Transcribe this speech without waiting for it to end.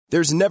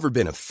There's never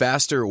been a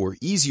faster or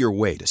easier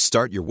way to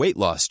start your weight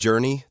loss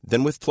journey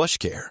than with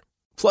PlushCare.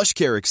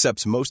 PlushCare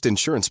accepts most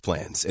insurance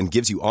plans and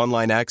gives you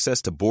online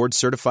access to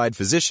board-certified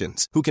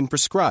physicians who can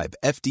prescribe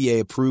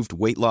FDA-approved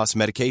weight loss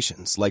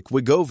medications like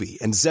Wegovy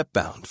and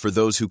Zepbound for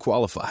those who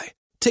qualify.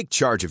 Take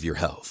charge of your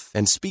health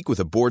and speak with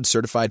a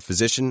board-certified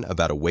physician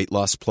about a weight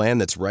loss plan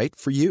that's right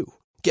for you.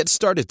 Get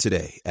started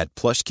today at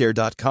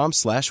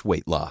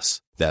plushcare.com/weight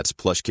loss. That's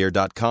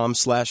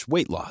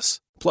plushcare.com/weight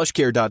loss.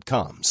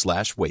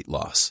 plushcare.com/weight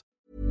loss.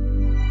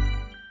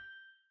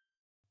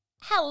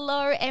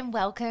 Hello and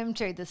welcome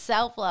to the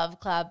Self-Love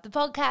Club, the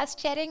podcast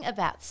chatting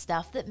about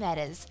stuff that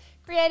matters,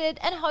 created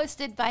and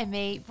hosted by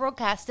me,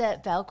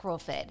 broadcaster Belle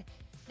Crawford.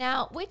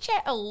 Now, we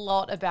chat a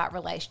lot about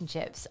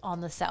relationships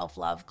on the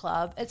Self-Love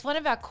Club. It's one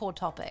of our core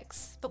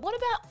topics. But what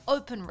about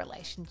open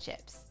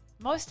relationships?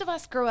 Most of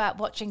us grew up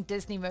watching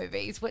Disney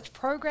movies, which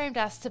programmed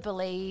us to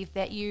believe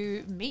that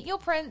you meet your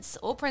prince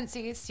or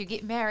princess, you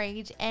get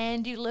married,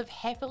 and you live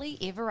happily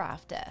ever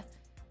after.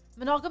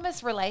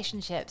 Monogamous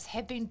relationships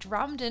have been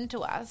drummed into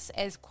us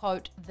as,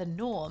 quote, the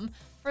norm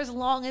for as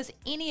long as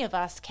any of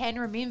us can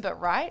remember,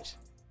 right?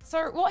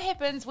 So what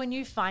happens when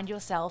you find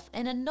yourself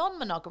in a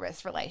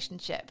non-monogamous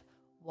relationship?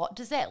 What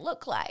does that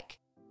look like?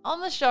 On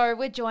the show,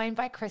 we're joined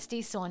by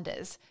Christy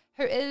Saunders,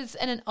 who is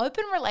in an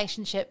open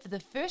relationship for the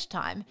first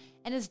time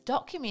and is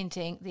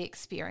documenting the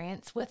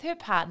experience with her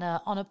partner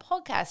on a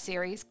podcast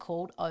series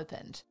called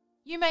Opened.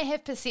 You may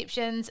have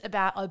perceptions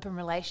about open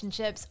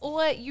relationships,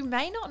 or you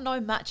may not know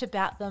much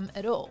about them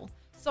at all.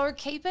 So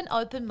keep an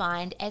open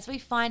mind as we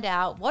find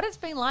out what it's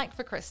been like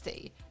for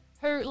Christy,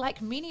 who,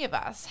 like many of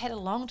us, had a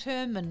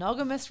long-term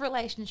monogamous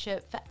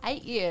relationship for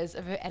 8 years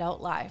of her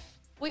adult life.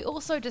 We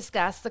also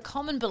discuss the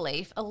common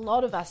belief a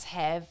lot of us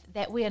have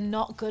that we are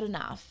not good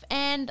enough,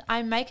 and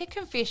I make a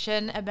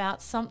confession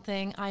about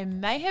something I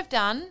may have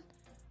done.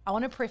 I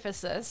want to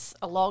preface this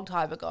a long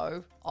time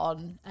ago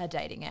on a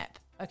dating app.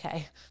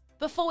 Okay.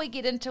 Before we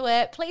get into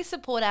it, please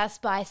support us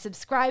by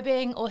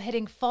subscribing or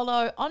hitting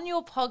follow on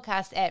your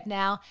podcast app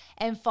now,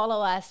 and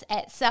follow us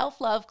at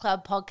Self-Love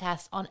Club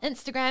Podcast on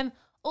Instagram.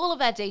 All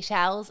of our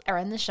details are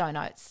in the show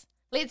notes.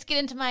 Let's get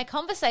into my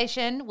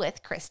conversation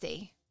with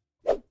Christy.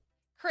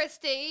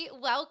 Christy,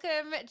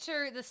 welcome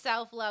to the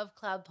Self-Love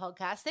Club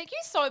podcast. Thank you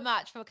so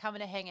much for coming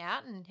to hang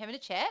out and having a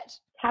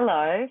chat.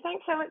 Hello.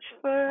 Thanks so much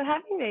for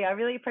having me. I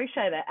really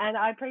appreciate it. And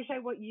I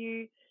appreciate what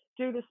you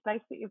do, the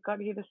space that you've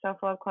got here, the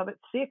Self-Love Club. It's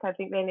sick. I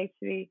think there needs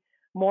to be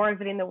more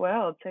of it in the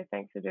world. So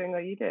thanks for doing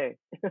what you do.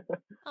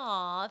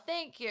 Aw,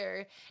 thank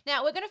you.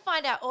 Now we're going to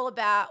find out all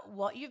about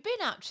what you've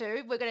been up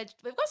to. We've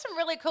got some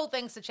really cool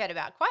things to chat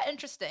about. Quite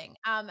interesting.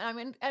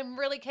 I'm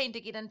really keen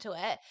to get into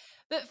it.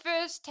 But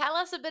first, tell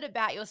us a bit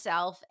about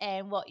yourself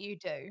and what you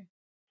do.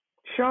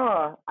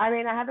 Sure. I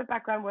mean, I have a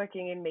background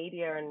working in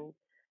media and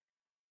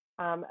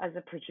as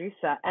a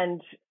producer,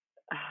 and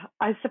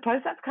I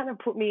suppose that's kind of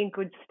put me in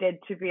good stead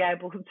to be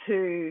able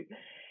to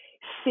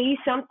see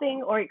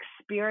something or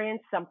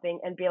experience something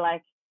and be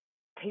like,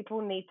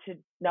 people need to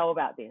know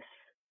about this,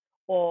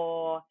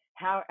 or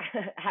how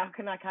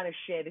can I kind of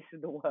share this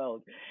with the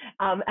world?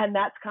 And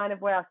that's kind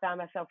of where I found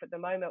myself at the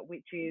moment,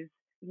 which is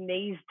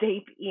knees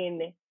deep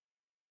in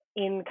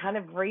kind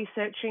of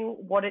researching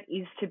what it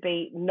is to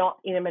be not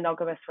in a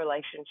monogamous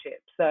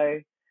relationship. So,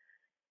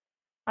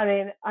 I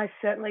mean, I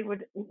certainly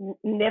would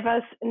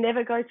never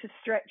go to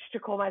stretch to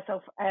call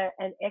myself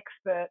an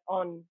expert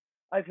on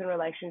open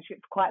relationships.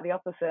 Quite the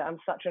opposite. I'm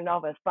such a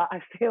novice, but I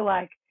feel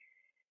like,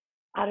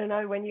 I don't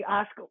know, when you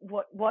ask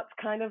what's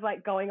kind of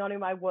like going on in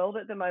my world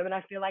at the moment,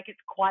 I feel like it's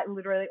quite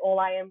literally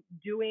all I am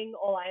doing,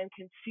 all I am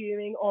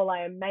consuming, all I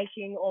am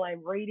making, all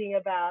I'm reading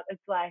about.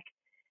 It's like,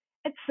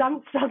 it's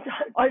sometimes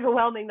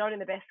overwhelming, not in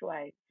the best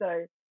way.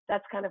 So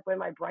that's kind of where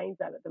my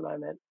brain's at the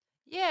moment.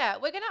 Yeah,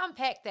 we're going to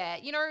unpack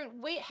that.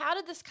 How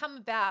did this come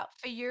about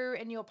for you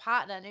and your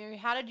partner?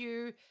 How did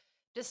you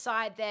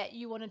decide that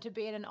you wanted to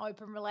be in an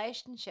open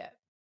relationship?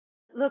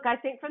 Look, I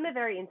think from the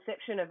very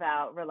inception of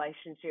our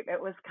relationship, it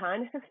was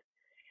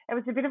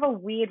a bit of a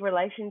weird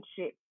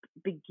relationship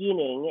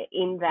beginning,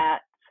 in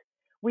that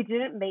we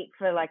didn't meet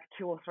for like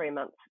 2 or 3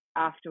 months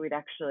after we'd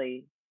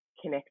actually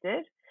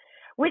connected,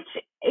 which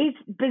is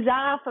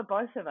bizarre for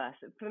both of us.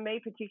 For me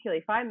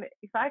particularly, if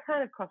I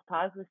kind of cross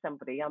paths with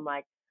somebody, I'm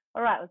like,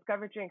 all right, let's go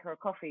for a drink or a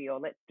coffee, or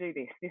let's do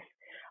this. This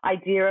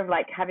idea of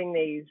like having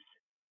these,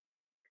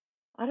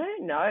 I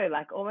don't know,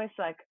 like almost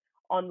like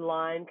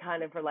online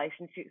kind of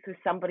relationships with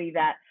somebody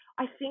that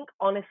I think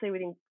honestly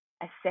within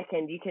a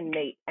second you can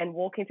meet and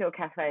walk into a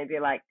cafe and be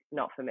like,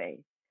 not for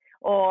me,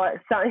 or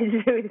something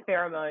to do with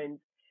pheromones.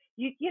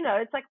 You know,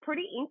 it's like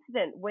pretty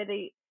instant, whether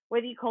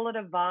you call it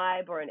a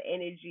vibe or an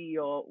energy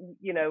or,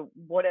 you know,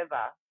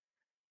 whatever.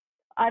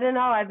 I don't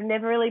know. I've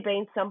never really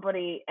been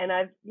somebody, and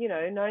I've, you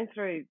know, known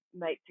through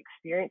mates'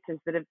 experiences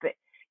that have been,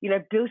 you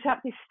know, built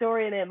up this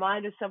story in their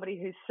mind of somebody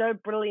who's so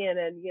brilliant,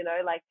 and, you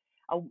know, like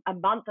a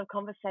month of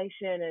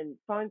conversation and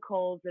phone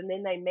calls, and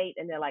then they meet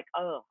and they're like,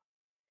 oh,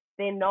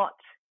 they're not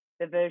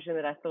the version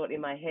that I thought in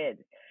my head,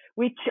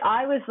 which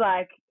I was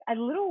like a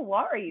little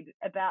worried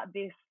about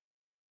this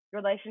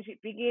relationship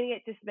beginning,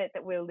 it just meant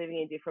that we were living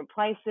in different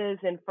places,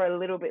 and for a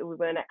little bit we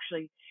weren't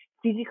actually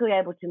physically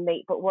able to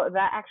meet. But what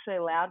that actually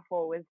allowed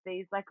for was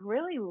these like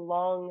really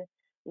long,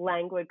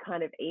 languid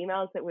kind of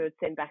emails that we would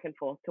send back and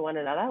forth to one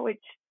another,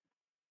 which,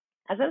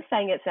 as I was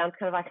saying, it sounds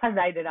kind of like I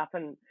made it up,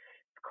 and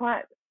it's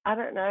quite, I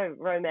don't know,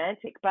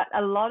 romantic. But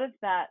a lot of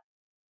that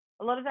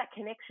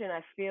connection,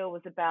 I feel,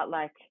 was about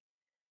like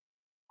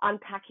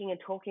unpacking and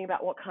talking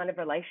about what kind of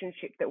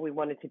relationship that we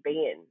wanted to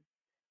be in.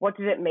 What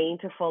did it mean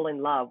to fall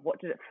in love? What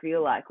did it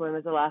feel like? When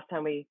was the last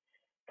time we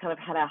kind of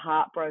had our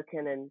heart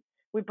broken? And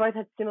we both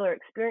had similar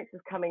experiences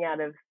coming out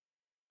of,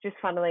 just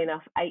funnily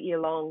enough,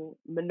 8-year-long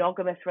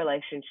monogamous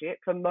relationship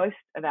for most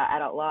of our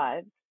adult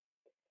lives.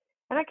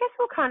 And I guess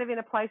we're kind of in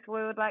a place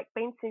where we'd like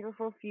been single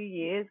for a few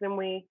years, and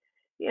we,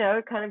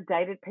 kind of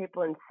dated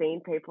people and seen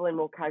people in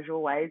more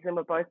casual ways, and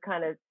we're both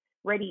kind of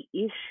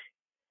ready-ish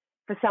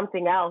for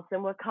something else.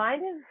 And we're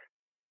kind of,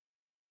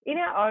 in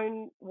our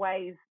own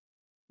ways,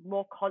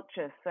 more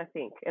conscious, I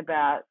think,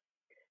 about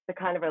the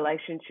kind of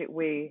relationship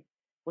we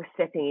were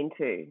stepping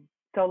into.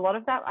 So a lot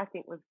of that, I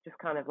think, was just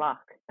kind of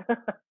luck.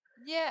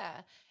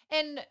 Yeah.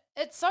 And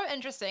it's so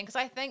interesting because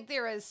I think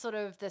there is sort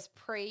of there's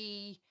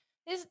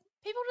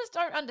people just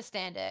don't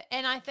understand it.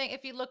 And I think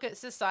if you look at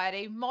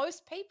society,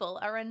 most people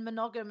are in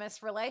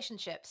monogamous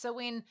relationships. So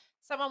when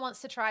someone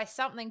wants to try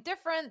something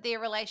different, their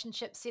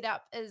relationship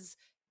setup is,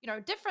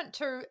 different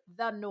to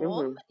the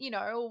norm, Hmm.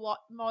 or what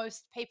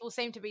most people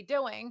seem to be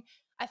doing.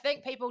 I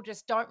think people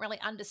just don't really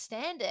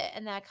understand it,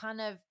 and they're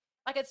kind of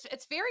like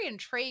it's very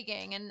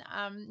intriguing. And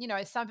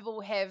some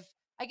people have,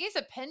 I guess,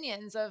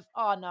 opinions of,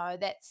 oh no,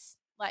 that's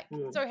like,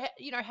 Mm. so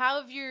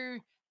how have you,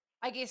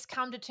 I guess,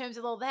 come to terms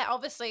with all that?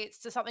 Obviously,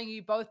 it's just something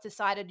you both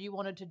decided you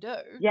wanted to do.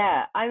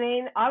 Yeah, I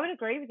mean, I would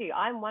agree with you.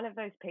 I'm one of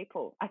those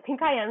people. I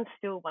think I am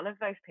still one of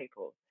those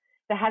people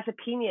that has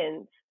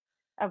opinions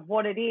of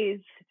what it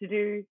is to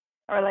do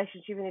a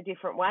relationship in a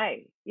different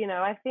way.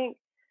 I think,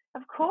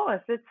 of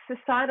course, it's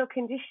societal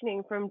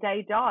conditioning from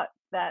day dot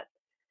that,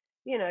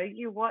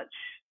 you watch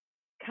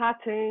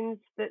cartoons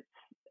that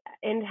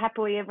end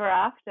happily ever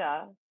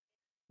after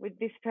with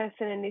this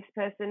person and this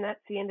person. That's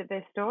the end of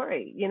their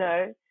story.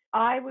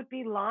 I would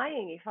be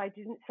lying if I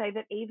didn't say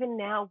that even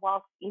now,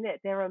 whilst in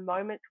it, there are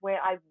moments where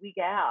I wig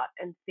out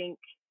and think,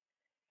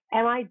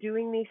 am I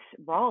doing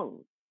this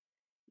wrong?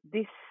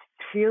 This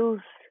feels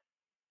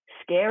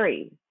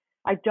scary.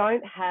 I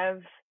don't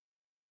have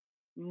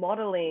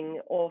modeling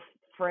or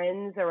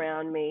friends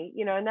around me,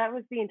 and that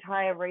was the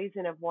entire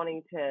reason of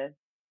wanting to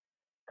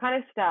kind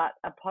of start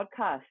a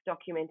podcast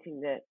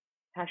documenting the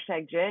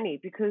hashtag journey,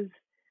 because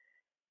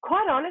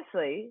quite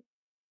honestly,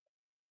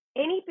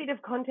 any bit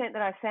of content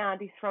that I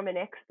found is from an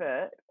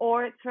expert,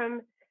 or it's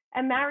from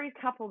a married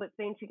couple that's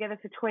been together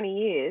for 20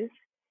 years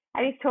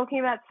and is talking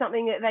about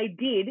something that they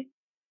did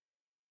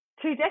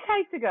 2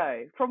 decades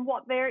ago from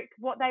what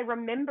they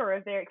remember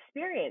of their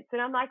experience.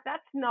 And I'm like,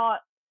 that's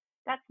not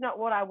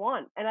what I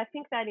want. And I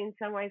think that in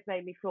some ways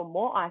made me feel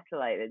more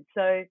isolated.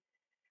 So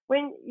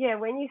when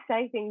you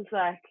say things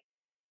like,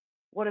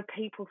 what do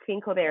people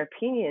think, or their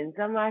opinions,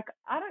 I'm like,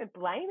 I don't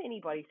blame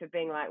anybody for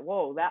being like,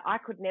 whoa, that I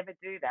could never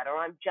do that, or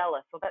I'm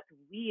jealous, or that's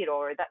weird,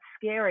 or that's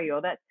scary,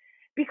 or that's,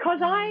 because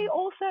Mm.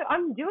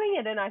 I'm doing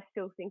it and I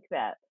still think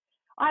that.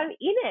 I'm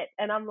in it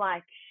and I'm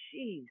like,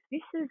 geez,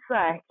 this is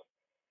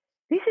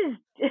this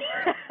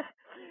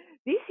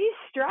is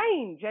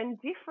strange and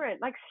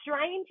different. Like,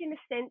 strange in the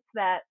sense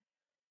that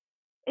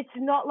it's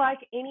not like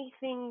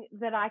anything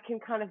that I can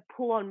kind of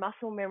pull on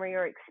muscle memory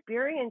or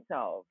experience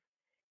of,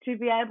 to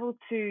be able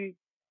to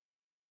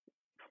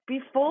be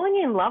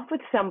falling in love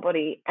with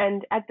somebody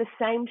and at the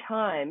same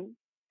time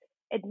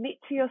admit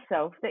to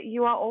yourself that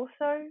you are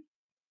also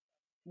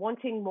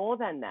wanting more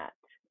than that,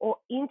 or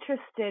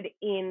interested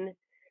in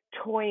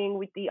toying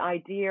with the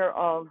idea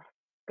of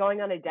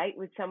going on a date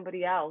with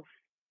somebody else,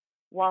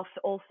 whilst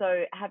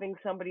also having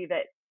somebody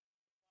that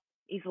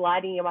is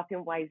lighting you up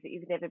in ways that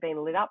you've never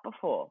been lit up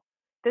before.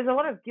 There's a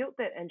lot of guilt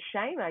and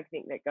shame, I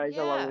think, that goes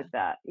along Yeah. with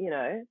that.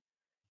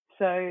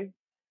 So,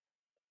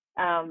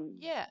 um,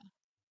 Yeah.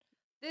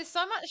 There's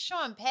so much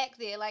to unpack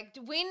there. Like,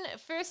 when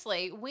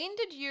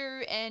did you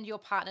and your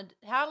partner,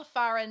 how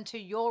far into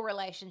your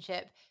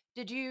relationship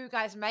did you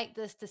guys make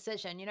this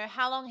decision?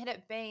 How long had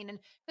it been? And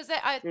because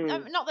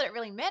mm, not that it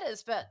really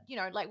matters, but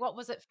like, what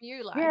was it for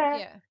you like? yeah,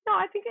 Yeah. no,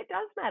 I think it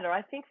does matter.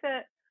 I think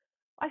that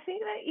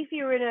if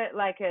you're in a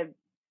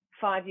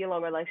 5-year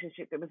long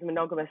relationship that was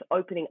monogamous,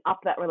 opening up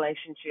that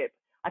relationship,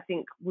 I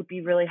think would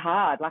be really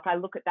hard. Like, I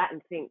look at that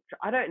and think,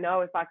 I don't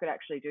know if I could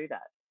actually do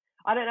that.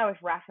 I don't know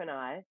if Raf and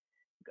I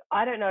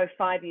don't know if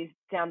 5 years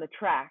down the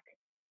track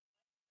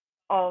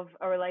of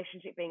a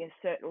relationship being a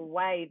certain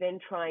way, then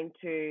trying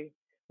to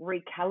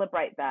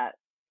recalibrate that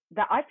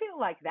I feel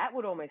like that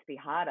would almost be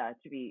harder,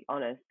 to be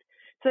honest.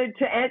 So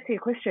to answer your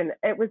question,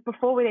 it was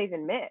before we'd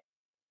even met.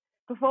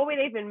 Before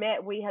we'd even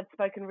met, we had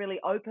spoken really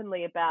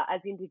openly about,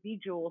 as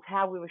individuals,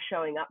 how we were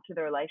showing up to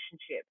the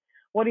relationship.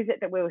 What is it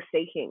that we were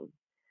seeking?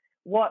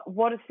 What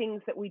are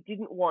things that we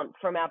didn't want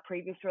from our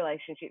previous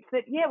relationships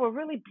that, yeah, were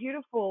really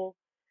beautiful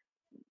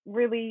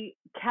really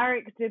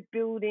character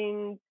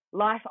building,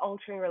 life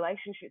altering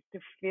relationships to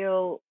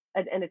feel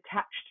an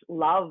attached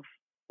love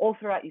all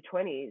throughout your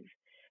 20s.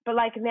 But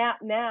like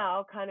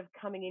now kind of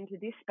coming into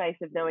this space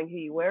of knowing who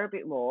you were a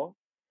bit more,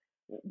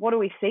 what are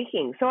we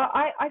seeking? So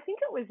I think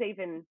it was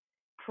even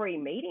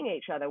pre-meeting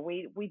each other.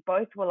 We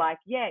both were like,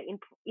 yeah,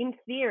 in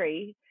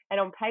theory and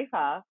on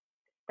paper,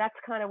 that's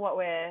kind of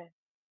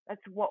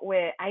that's what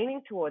we're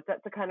aiming towards.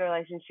 That's the kind of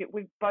relationship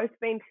we've both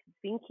been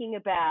thinking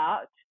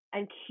about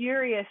and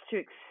curious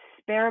to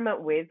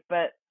experiment with,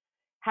 but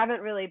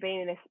haven't really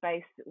been in a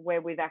space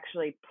where we've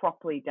actually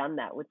properly done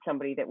that with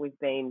somebody that we've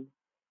been,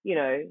 you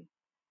know,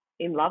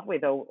 in love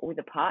with or with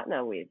a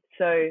partner with.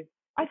 So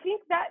I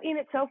think that in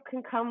itself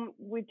can come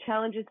with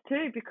challenges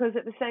too, because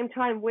at the same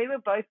time, we were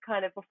both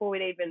kind of, before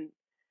we'd even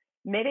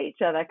met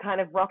each other,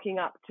 kind of rocking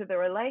up to the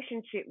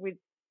relationship with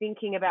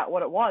thinking about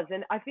what it was.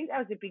 And I think that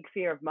was a big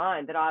fear of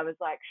mine, that I was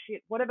like,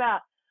 shit, what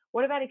about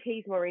if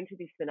he's more into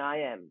this than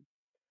I am?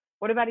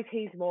 What about if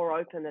he's more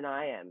open than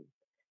I am?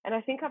 And I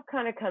think I've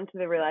kind of come to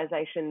the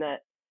realization that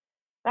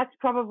that's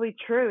probably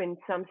true in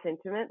some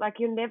sentiment. Like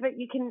you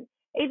can,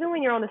 even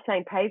when you're on the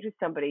same page with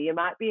somebody, you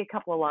might be a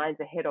couple of lines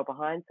ahead or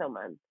behind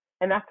someone,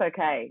 and that's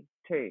okay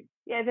too.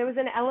 Yeah, there was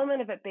an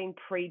element of it being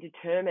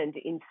predetermined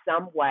in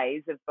some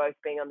ways of both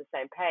being on the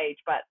same page,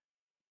 but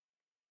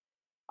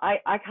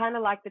I kind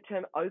of like the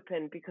term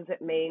open because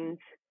it means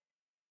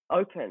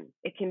open.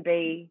 It can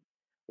be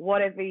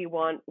whatever you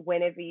want,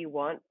 whenever you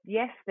want.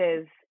 Yes,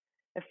 there's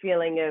a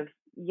feeling of,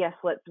 yes,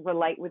 let's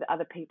relate with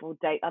other people,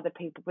 date other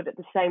people, but at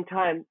the same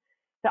time,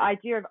 the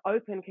idea of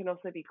open can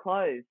also be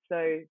closed.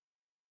 So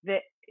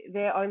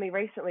there only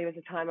recently was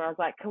a time where I was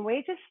like, can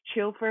we just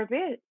chill for a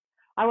bit?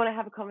 I want to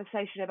have a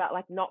conversation about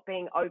like not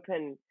being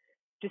open,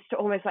 just to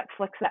almost like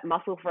flex that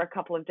muscle for a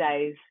couple of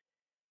days,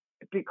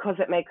 because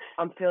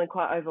I'm feeling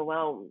quite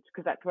overwhelmed,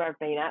 because that's where I've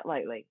been at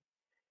lately.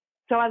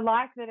 So I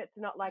like that it's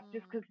not like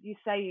just because you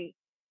say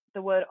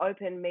the word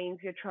open means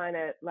you're trying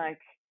to like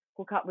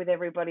hook up with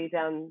everybody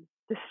down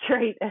the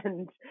street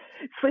and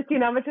slip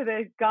your number to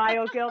the guy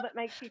or girl that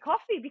makes you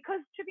coffee. Because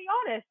to be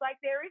honest, like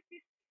there is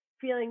this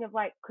feeling of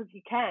like, because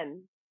you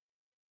can,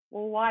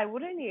 well, why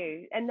wouldn't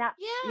you? And that,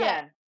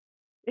 yeah.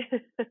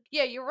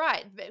 Yeah, you're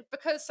right.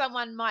 Because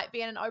someone might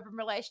be in an open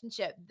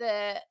relationship,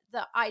 the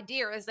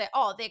idea is that,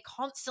 oh, they're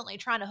constantly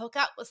trying to hook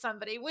up with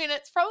somebody, when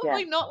it's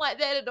probably not like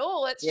that at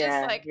all. It's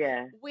just like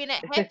when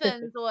it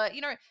happens, or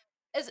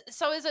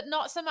is it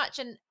not so much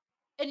in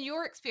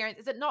your experience,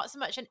 is it not so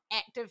much an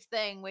active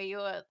thing where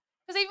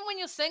because even when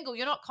you're single,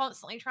 you're not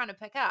constantly trying to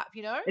pick up,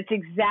 you know? It's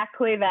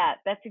exactly that.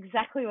 That's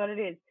exactly what it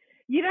is.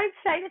 You don't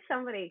say to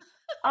somebody,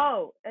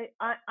 oh,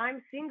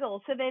 I'm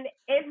single, so then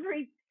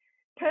every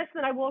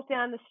person I walk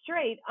down the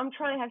street, I'm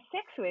trying to have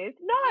sex with.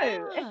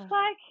 No, it's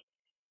like,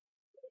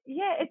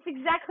 yeah, it's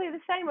exactly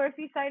the same. Or if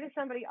you say to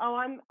somebody, oh,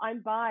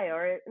 I'm bi,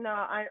 or no,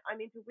 I'm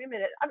into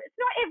women. It's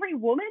not every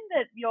woman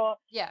that you're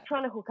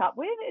trying to hook up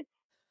with.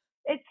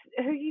 It's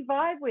who you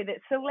vibe with.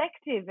 It's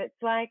selective.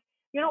 It's like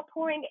you're not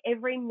pouring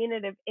every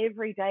minute of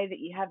every day that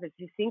you have as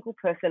a single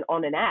person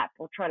on an app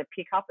or trying to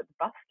pick up at the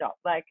bus stop.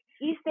 Like,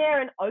 is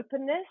there an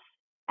openness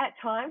at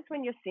times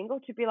when you're single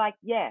to be like,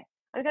 yeah,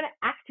 I'm going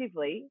to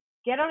actively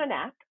get on an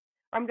app,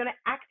 or I'm going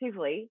to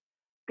actively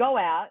go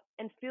out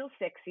and feel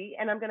sexy,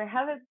 and I'm going to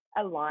have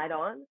a light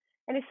on.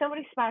 And if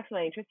somebody sparks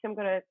my interest, I'm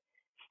going to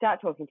start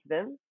talking to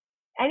them.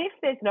 And if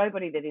there's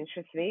nobody that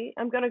interests me,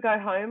 I'm going to go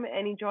home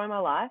and enjoy my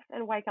life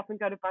and wake up and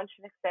go to brunch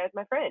the next day with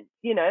my friends.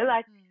 You know,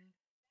 like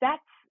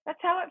that's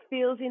how it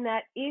feels, in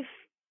that if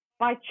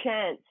by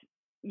chance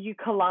you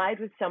collide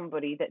with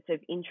somebody that's of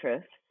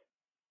interest,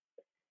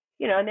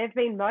 you know, and there've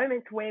been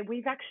moments where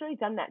we've actually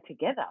done that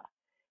together,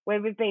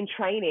 where we've been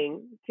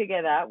training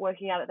together,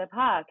 working out at the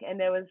park, and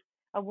there was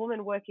a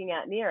woman working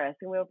out near us,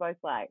 and we were both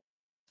like,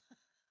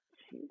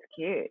 she's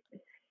cute.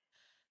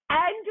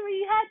 And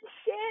we had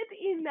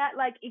shared in that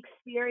like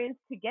experience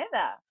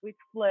together with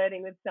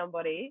flirting with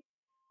somebody.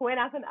 Went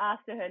up and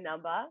asked her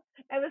number.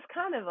 It was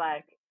kind of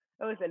like,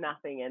 it was a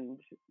nothing. And,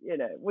 you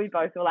know, we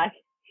both were like,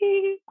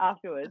 hee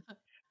afterwards,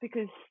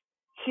 because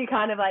she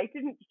kind of like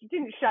didn't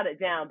shut it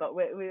down, but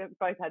we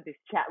both had this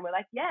chat and we're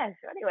like, yes,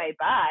 anyway,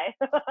 bye.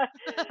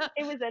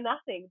 It was a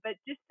nothing, but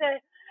just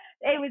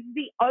it was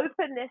the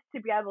openness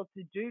to be able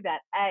to do that,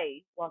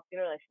 A, whilst in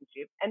a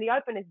relationship, and the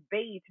openness,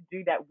 B, to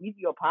do that with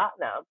your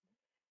partner.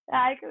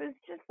 Like, it was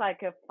just like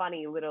a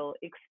funny little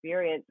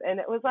experience, and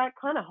it was like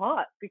kind of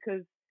hot,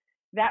 because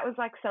that was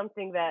like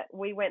something that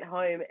we went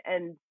home,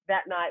 and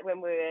that night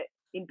when we were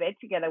in bed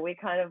together, we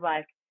kind of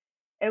like,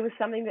 it was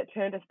something that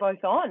turned us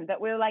both on,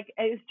 that we were like,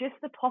 it was just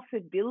the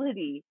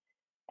possibility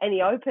and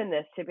the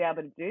openness to be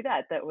able to do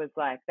that was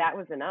like, that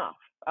was enough.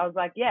 I was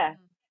like, yeah,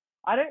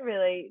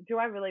 do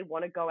I really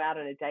want to go out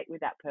on a date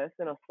with that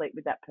person or sleep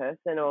with that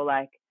person, or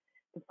like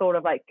the thought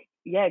of like,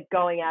 yeah,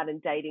 going out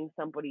and dating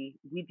somebody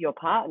with your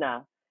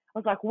partner. I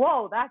was like,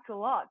 whoa, that's a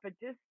lot. But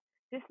just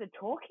the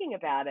talking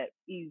about it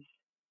is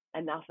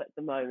enough at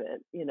the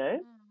moment, you know?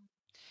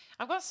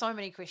 I've got so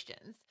many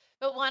questions,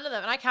 But one of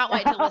them, and I can't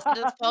wait to listen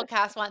to this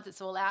podcast once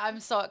it's all out. I'm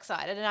so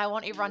excited, and I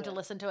want everyone to Yeah.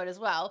 listen to it as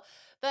well.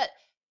 But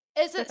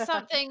is it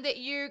something that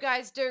you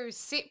guys do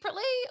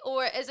separately,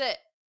 or is it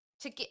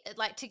to get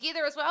like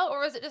together as well,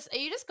 or is it just are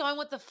you just going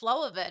with the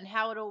flow of it and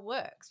how it all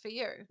works for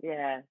you?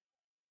 Yeah.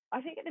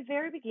 I think at the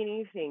very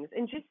beginning of things,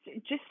 and just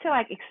to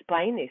like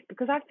explain this,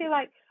 because I feel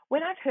like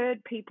when I've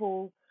heard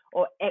people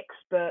or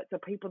experts or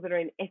people that are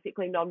in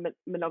ethically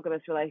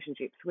non-monogamous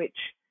relationships, which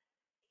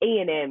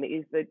E&M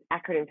is the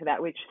acronym for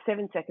that, which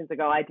 7 seconds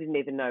ago I didn't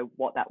even know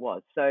what that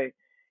was. So,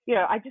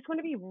 I just want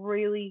to be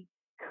really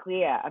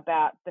clear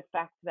about the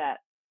fact that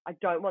I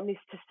don't want this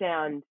to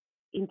sound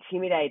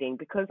intimidating,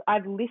 because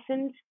I've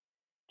listened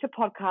to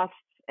podcasts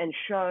and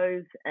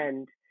shows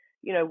and,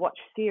 watch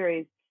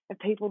series of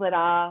people that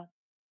are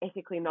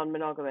ethically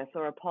non-monogamous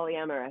or are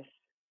polyamorous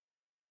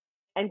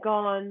and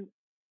gone,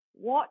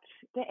 what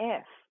the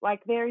F?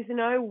 Like, there is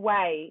no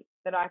way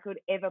that I could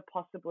ever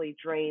possibly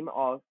dream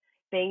of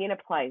being in a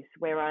place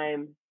where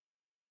I'm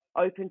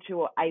open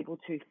to or able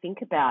to think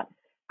about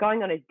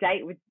going on a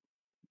date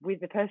with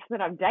the person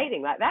that I'm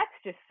dating. Like, that's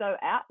just so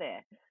out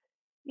there.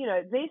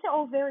 These are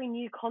all very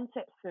new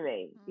concepts for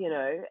me,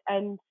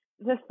 and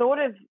the thought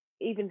of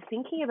even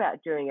thinking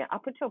about doing it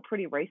up until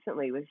pretty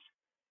recently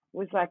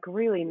was like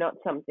really not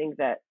something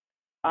that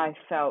I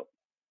felt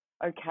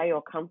okay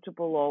or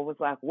comfortable, or was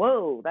like,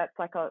 whoa,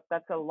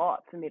 that's a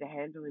lot for me to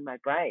handle in my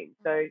brain.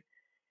 So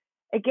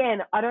again,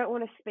 I don't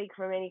want to speak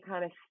from any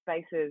kind of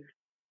space of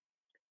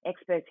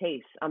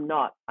expertise. I'm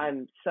not.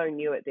 I'm so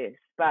new at this.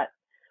 But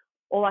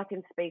all I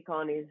can speak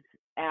on is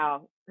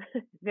our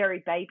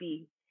very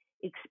baby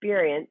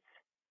experience.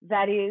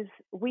 That is,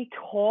 we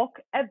talk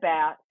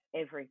about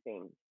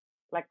everything,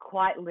 like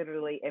quite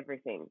literally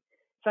everything.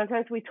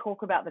 Sometimes we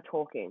talk about the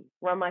talking,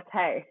 where I'm like,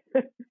 hey,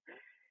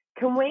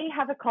 can we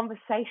have a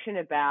conversation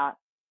about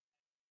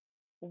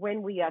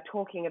when we are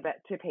talking about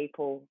to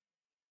people,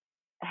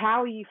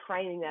 how are you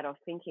framing that or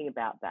thinking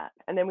about that?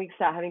 And then we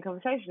start having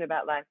conversation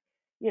about, like,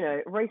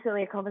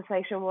 recently a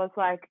conversation was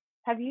like,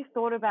 have you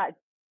thought about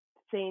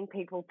seeing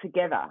people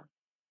together?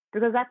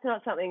 Because that's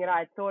not something that I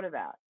had thought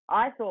about.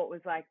 I thought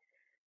was like,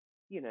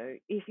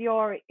 if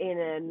you're in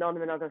a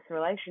non-monogamous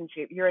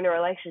relationship, you're in a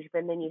relationship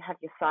and then you have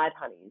your side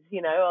honeys,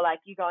 or like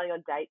you're going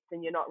on dates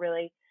and you're not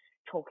really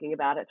talking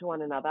about it to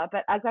one another.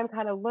 But as I'm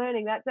kind of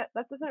learning that it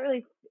doesn't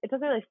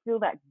really feel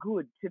that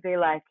good to be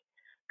like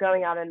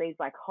going out on these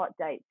like hot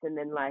dates and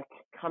then like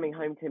coming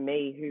home to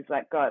me who's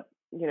like got,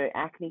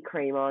 acne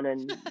cream on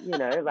and,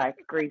 like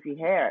greasy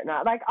hair at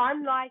night.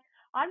 I'm not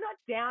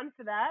down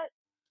for that.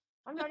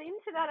 I'm not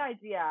into that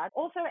idea.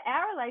 Also,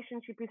 our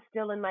relationship is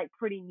still in like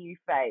pretty new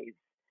phase.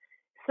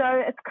 So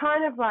it's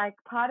kind of like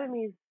part of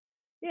me is,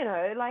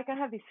 like I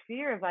have this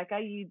fear of like,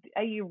 are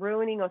you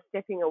ruining or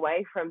stepping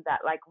away from that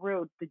like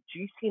real the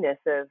juiciness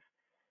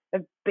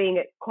of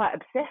being quite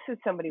obsessed with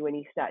somebody when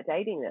you start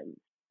dating them.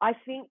 I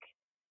think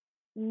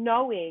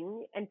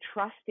knowing and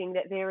trusting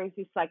that there is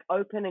this like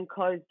open and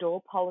closed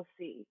door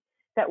policy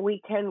that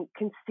we can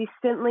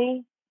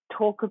consistently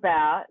talk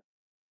about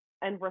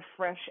and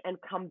refresh and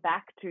come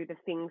back to the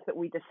things that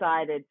we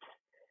decided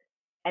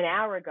an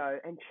hour ago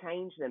and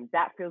change them,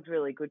 that feels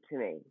really good to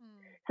me.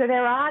 So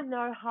there are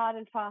no hard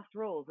and fast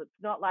rules. It's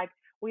not like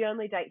we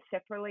only date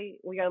separately,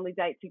 we only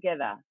date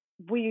together.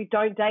 We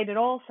don't date at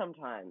all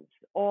sometimes.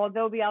 Or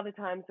there'll be other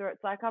times where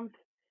it's like I'm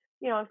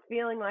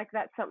feeling like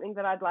that's something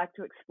that I'd like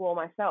to explore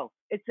myself.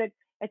 It's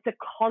a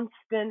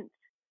constant,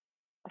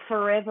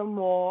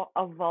 forevermore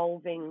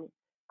evolving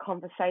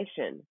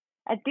conversation.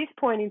 At this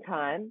point in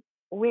time,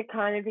 we're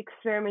kind of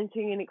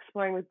experimenting and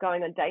exploring with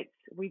going on dates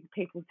with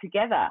people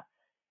together,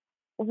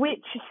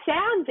 which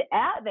sounds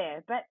out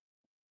there, but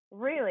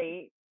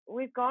really,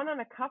 we've gone on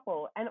a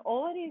couple, and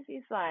all it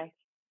is like,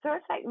 so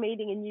it's like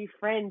meeting a new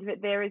friend,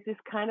 but there is this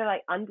kind of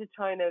like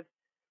undertone of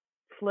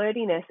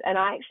flirtiness, and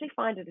I actually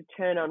find it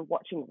a turn on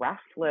watching Raf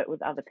flirt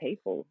with other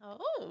people.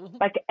 Oh,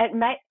 Like,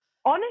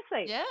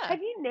 honestly, yeah. have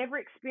you never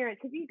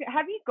experienced?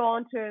 Have you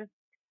gone to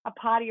a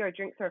party or a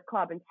drinks or a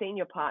club and seen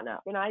your partner?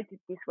 And I did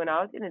this when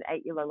I was in an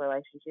 8-year-long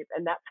relationship,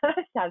 and that's when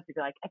I started to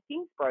be like, a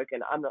thing's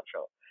broken. I'm not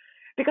sure.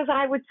 Because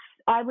I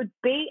would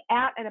be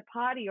out at a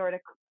party or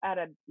at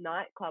a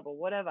nightclub or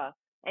whatever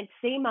and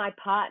see my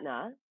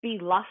partner be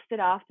lusted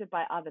after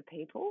by other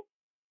people.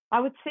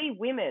 I would see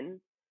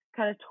women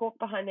kind of talk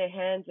behind their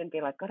hands and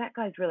be like, "God, that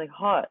guy's really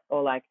hot,"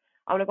 or like,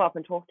 "I want to go up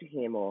and talk to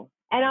him."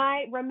 And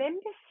I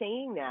remember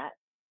seeing that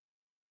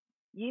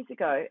years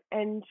ago,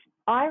 and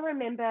I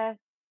remember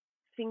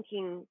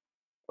thinking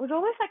it was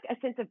almost like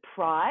a sense of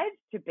pride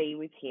to be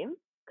with him,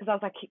 because I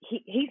was like,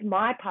 he's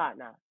my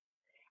partner.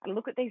 And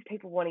look at these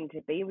people wanting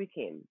to be with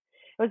him.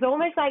 It was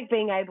almost like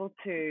being able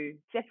to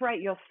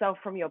separate yourself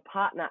from your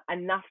partner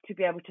enough to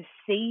be able to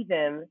see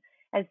them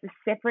as the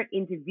separate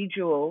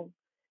individual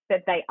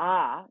that they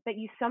are, that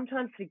you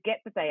sometimes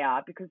forget that they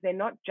are, because they're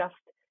not just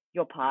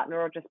your partner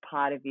or just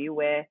part of you,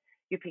 where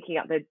you're picking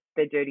up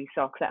the dirty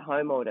socks at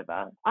home or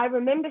whatever. I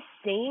remember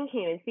seeing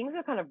him, and things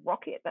were kind of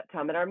rocky at that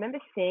time, and I remember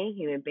seeing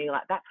him and being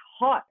like, that's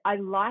hot. I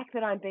like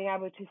that I'm being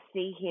able to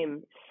see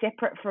him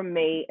separate from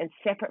me and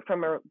separate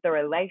from the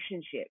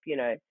relationship, you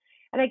know.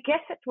 And I guess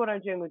that's what I'm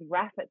doing with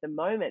Raph at the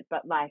moment,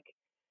 but like,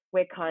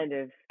 we're kind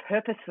of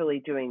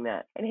purposefully doing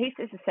that. And he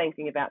says the same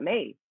thing about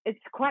me. It's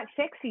quite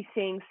sexy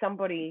seeing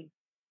somebody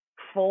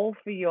fall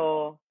for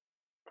your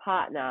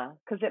partner,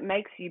 because it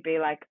makes you be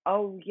like,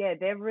 oh yeah,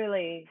 they're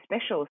really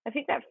special. I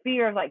think that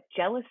fear of like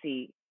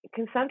jealousy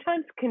can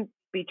sometimes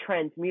be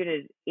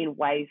transmuted in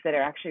ways that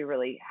are actually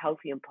really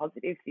healthy and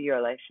positive for your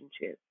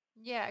relationship.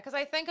 Yeah, because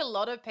I think a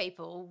lot of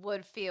people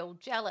would feel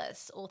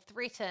jealous or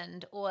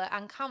threatened or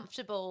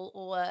uncomfortable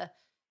or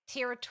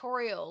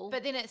territorial.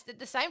 But then it's at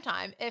the same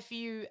time, if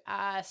you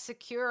are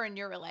secure in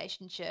your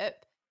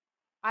relationship,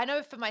 I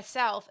know for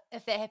myself,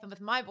 if that happened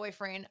with my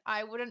boyfriend,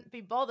 I wouldn't be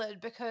bothered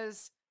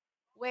because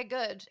we're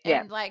good.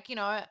 Yeah, And like, you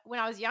know, when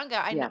I was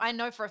younger, yeah. I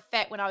know for a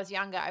fact when I was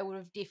younger, I would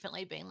have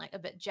definitely been like a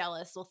bit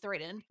jealous or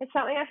threatened. It's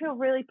something I feel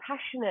really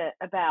passionate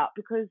about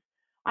because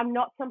I'm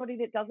not somebody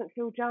that doesn't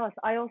feel jealous.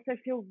 I also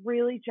feel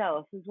really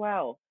jealous as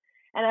well.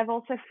 And I've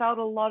also felt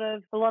a lot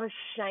of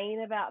shame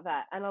about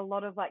that and a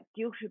lot of like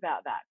guilt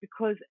about that,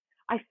 because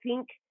I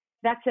think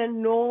that's a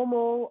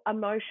normal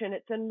emotion.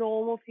 It's a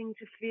normal thing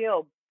to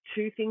feel.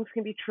 Two things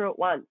can be true at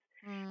once.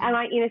 Am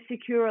I in a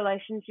secure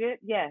relationship?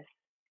 Yes.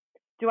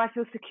 Do I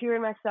feel secure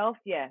in myself?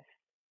 Yes.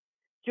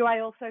 Do I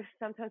also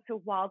sometimes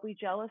feel wildly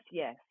jealous?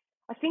 Yes.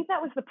 I think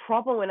that was the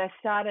problem when I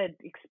started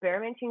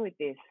experimenting with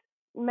this.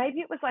 Maybe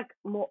it was like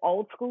more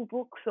old school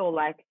books or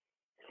like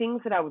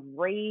things that I would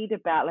read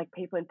about like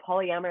people in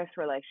polyamorous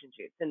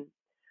relationships. And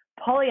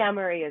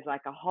polyamory is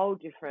like a whole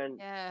different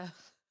Yeah.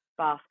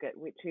 basket,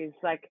 which is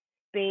like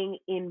being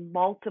in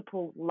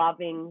multiple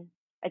loving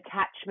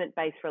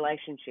attachment-based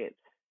relationships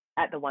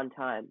at the one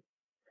time.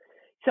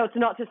 So it's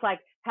not just like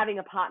having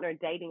a partner and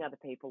dating other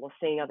people or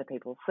seeing other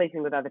people,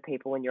 sleeping with other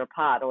people when you're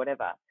apart or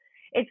whatever.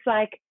 It's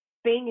like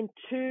being in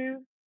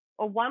two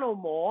or one or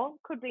more,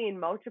 could be in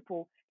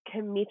multiple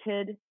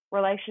committed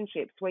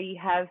relationships where you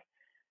have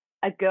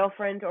a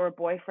girlfriend or a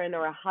boyfriend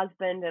or a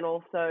husband and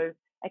also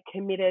a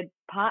committed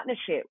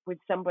partnership with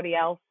somebody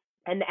else.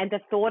 And the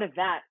thought of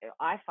that,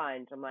 I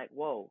find, I'm like,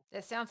 whoa.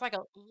 That sounds like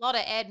a lot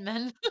of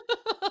admin.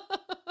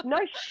 No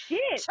shit.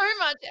 Too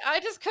much. I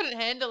just couldn't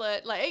handle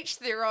it. Like each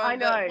their I own,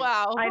 but know,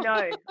 wow. I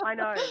know, I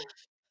know.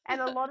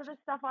 And a lot of the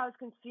stuff I was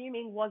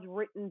consuming was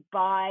written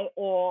by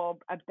or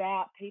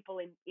about people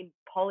in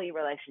poly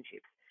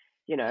relationships,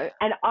 you know. Yeah.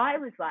 And I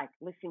was like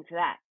listening to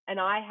that, and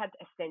I had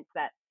a sense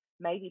that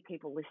maybe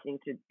people listening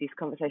to this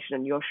conversation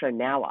on your show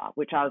now are,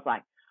 which I was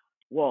like,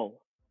 whoa,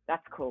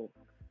 that's cool.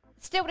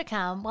 Still to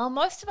come, while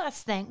most of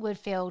us think we'd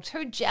feel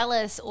too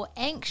jealous or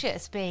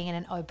anxious being in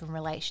an open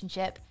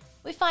relationship,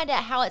 we find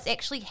out how it's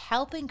actually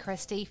helping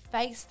Christy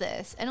face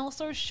this and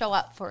also show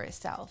up for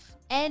herself.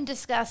 And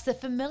discuss the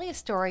familiar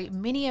story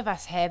many of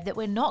us have that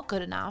we're not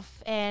good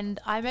enough, and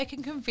I make a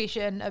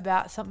confession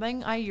about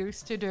something I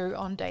used to do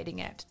on dating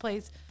apps.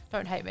 Please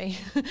don't hate me.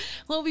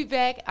 We'll be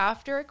back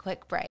after a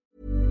quick break.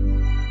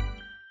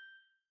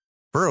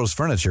 Burrow's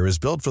furniture is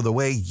built for the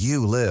way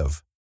you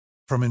live.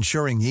 From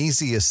ensuring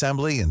easy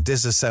assembly and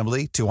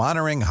disassembly to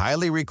honoring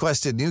highly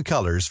requested new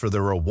colors for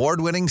their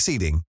award-winning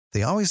seating,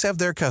 they always have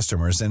their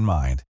customers in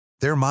mind.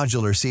 Their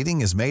modular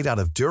seating is made out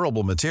of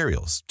durable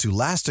materials to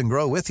last and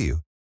grow with you.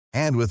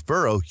 And with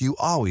Burrow, you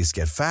always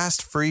get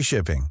fast, free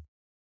shipping.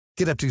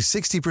 Get up to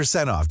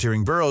 60% off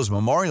during Burrow's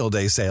Memorial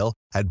Day sale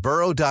at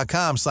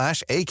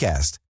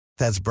burrow.com/ACAST.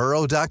 That's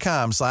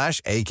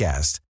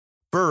burrow.com/ACAST.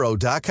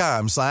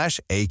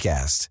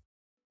 burrow.com/ACAST.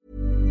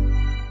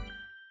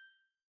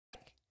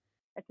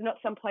 It's not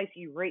some place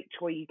you reach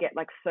where you get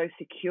like so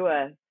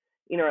secure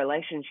in a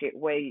relationship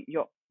where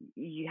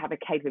you have a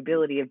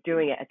capability of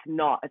doing it. It's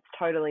not. It's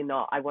totally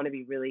not. I want to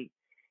be really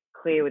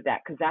clear with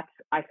that, because that's,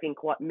 I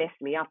think, what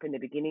messed me up in the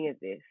beginning of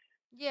this.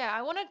 Yeah,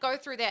 I want to go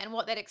through that and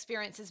what that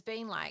experience has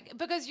been like,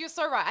 because you're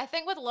so right. I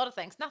think with a lot of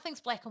things,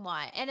 nothing's black and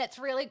white. And it's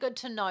really good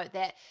to note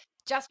that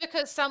just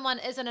because someone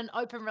is in an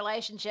open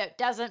relationship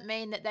doesn't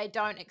mean that they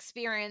don't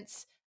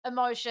experience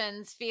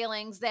emotions,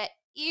 feelings that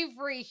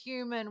every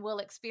human will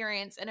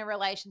experience in a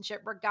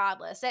relationship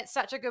regardless. That's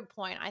such a good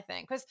point, I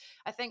think, because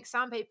I think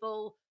some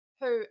people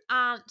who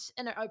aren't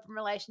in an open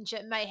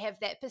relationship may have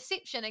that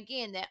perception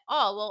again that,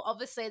 oh, well,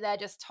 obviously they're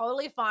just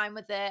totally fine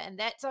with it and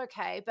that's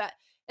okay. But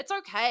it's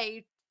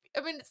okay.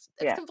 I mean, it's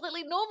Yeah.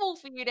 completely normal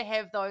for you to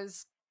have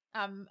those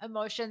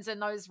emotions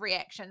and those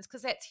reactions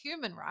because that's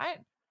human, right?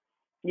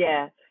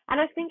 Yeah. And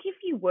I think if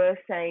you were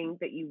saying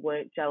that you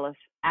weren't jealous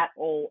at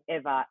all,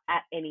 ever,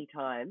 at any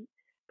time,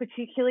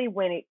 particularly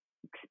when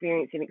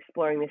experiencing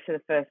exploring this for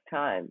the first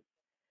time,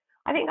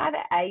 I think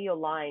either A, you're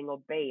lying, or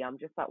B, I'm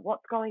just like,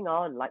 what's going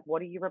on? Like,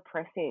 what are you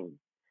repressing?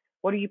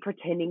 What are you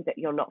pretending that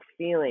you're not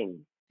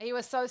feeling? Are you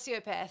a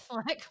sociopath?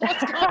 Like,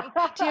 what's going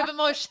do you have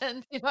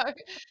emotions, you know?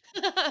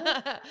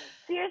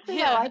 Seriously though,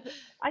 Yeah.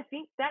 I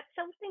think that's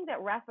something that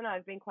Raph and I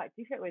have been quite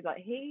different with.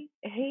 Like he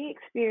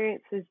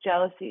experiences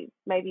jealousy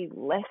maybe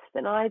less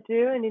than I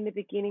do, and in the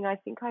beginning, I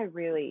think I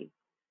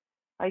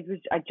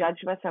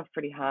judged myself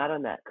pretty hard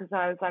on that because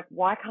I was like,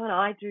 why can't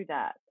I do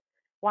that?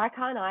 Why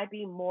can't I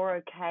be more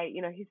okay?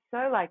 You know, he's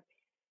so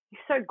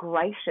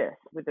gracious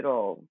with it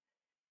all,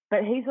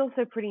 but he's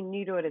also pretty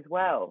new to it as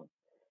well.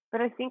 But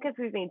I think as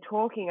we've been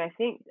talking, I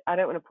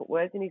don't want to put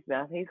words in his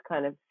mouth. He's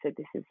kind of said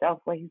this himself,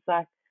 where he's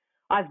like,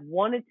 I've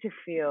wanted to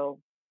feel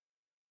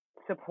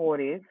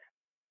supportive,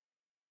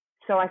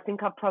 so I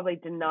think I've probably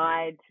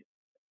denied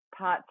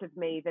parts of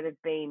me that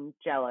have been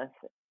jealous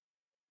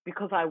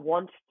because I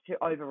want to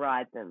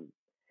override them,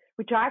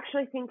 which I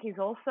actually think is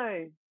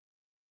also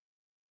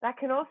that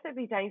can also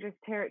be dangerous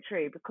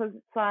territory because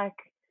it's like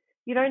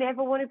you don't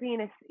ever want to be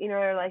in a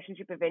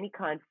relationship of any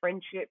kind,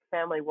 friendship,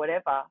 family,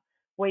 whatever,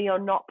 where you're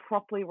not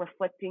properly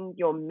reflecting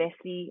your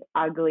messy,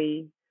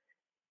 ugly,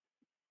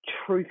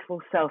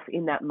 truthful self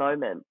in that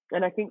moment.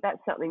 And I think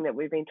that's something that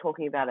we've been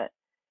talking about it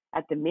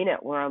at the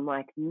minute where I'm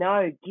like,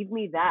 no, give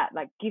me that.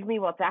 Like, give me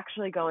what's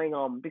actually going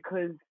on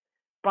because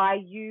by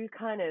you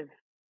kind of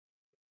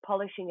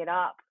polishing it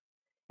up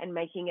and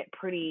making it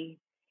pretty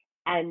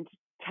and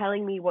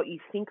telling me what you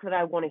think that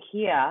I want to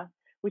hear,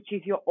 which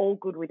is you're all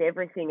good with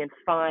everything and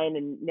fine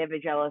and never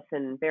jealous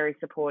and very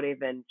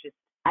supportive and just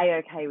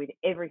a-okay with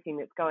everything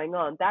that's going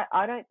on. That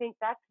I don't think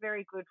that's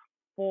very good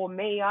for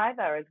me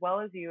either, as well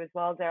as you, as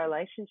well as our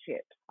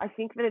relationship. I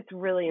think that it's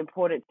really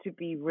important to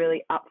be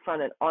really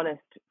upfront and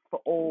honest for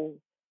all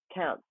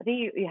counts. I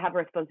think you have a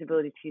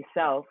responsibility to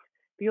yourself,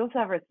 but you also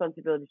have a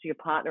responsibility to your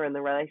partner and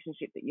the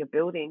relationship that you're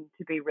building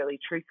to be really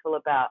truthful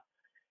about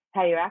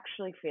how you're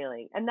actually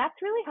feeling. And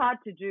that's really hard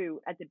to do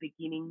at the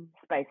beginning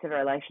space of a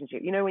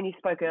relationship. You know, when you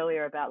spoke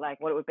earlier about like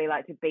what it would be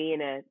like to be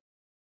in a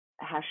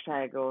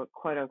hashtag or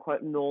quote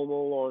unquote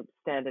normal or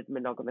standard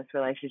monogamous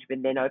relationship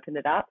and then open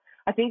it up.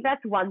 I think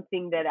that's one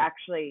thing that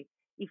actually,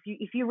 if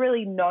you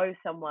really know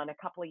someone a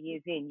couple of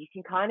years in, you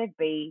can kind of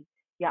be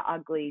your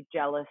ugly,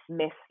 jealous,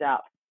 messed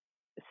up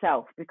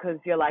self because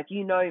you're like,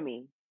 you know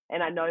me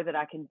and I know that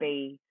I can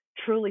be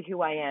truly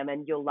who I am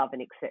and you'll love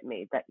and accept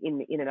me that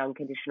in an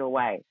unconditional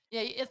way.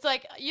 Yeah, it's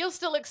like, you'll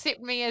still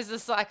accept me as the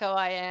psycho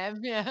I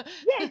am, yeah.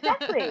 Yeah,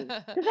 exactly.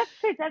 Because that's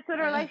true. That's what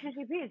a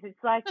relationship is.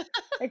 It's like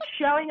it's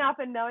showing up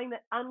and knowing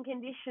that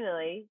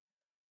unconditionally,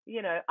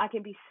 you know, I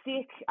can be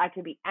sick, I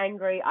can be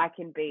angry, I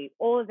can be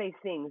all of these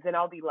things, and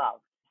I'll be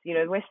loved. You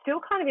know, we're still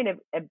kind of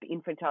in a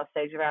infantile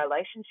stage of our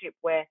relationship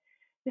where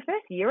the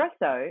first year or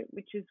so,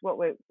 which is what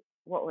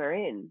we're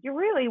in, you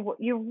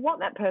want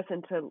that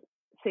person to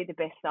see the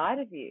best side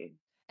of you.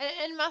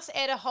 And must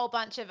add a whole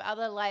bunch of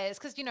other layers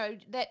because, you know,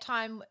 that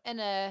time in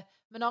a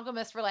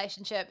monogamous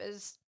relationship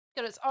is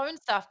got its own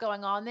stuff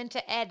going on. Then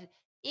to add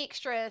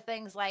extra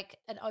things like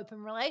an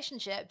open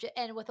relationship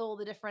and with all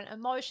the different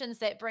emotions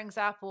that brings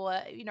up,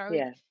 or, you know,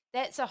 Yeah.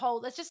 that's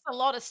just a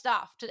lot of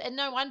stuff. And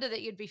no wonder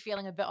that you'd be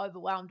feeling a bit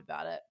overwhelmed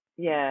about it.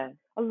 Yeah.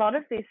 A lot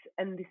of this,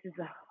 and this is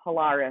the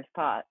hilarious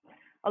part,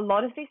 a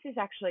lot of this is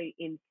actually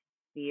in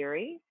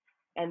theory,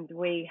 and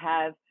we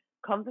have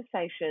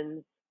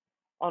conversations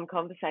on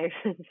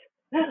conversations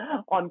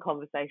on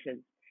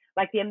conversations.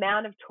 Like the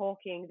amount of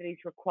talking that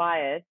is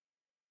required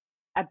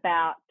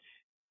about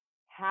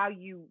how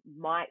you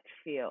might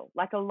feel.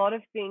 Like a lot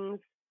of things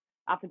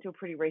up until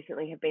pretty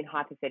recently have been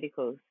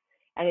hypotheticals,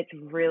 and it's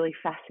really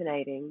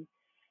fascinating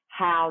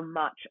how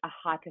much a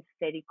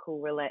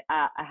hypothetical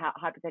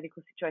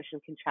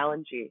situation can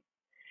challenge you.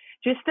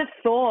 Just the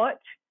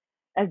thought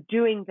of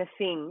doing the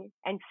thing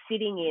and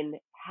sitting in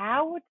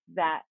how would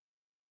that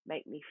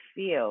make me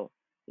feel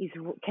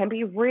can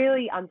be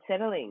really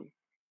unsettling.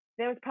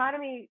 There was part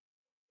of me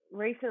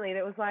recently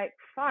that was like,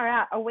 far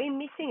out, are we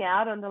missing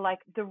out on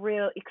the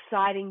real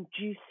exciting,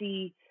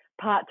 juicy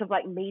parts of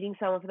like meeting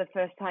someone for the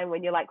first time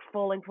when you're like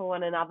falling for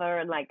one another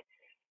and like,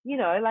 you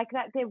know, like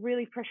that they're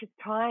really precious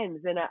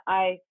times. And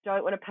I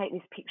don't want to paint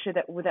this picture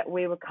that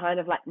we were kind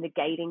of like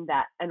negating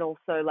that and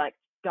also like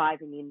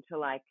diving into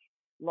like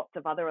lots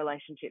of other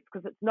relationships,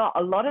 because it's not.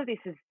 A lot of this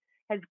has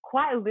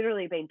quite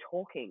literally been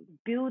talking,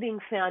 building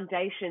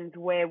foundations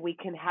where we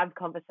can have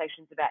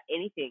conversations about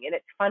anything. And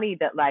it's funny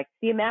that like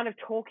the amount of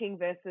talking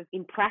versus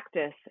in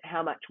practice,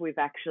 how much we've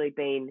actually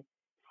been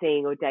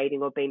seeing or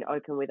dating or being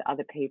open with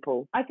other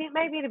people. I think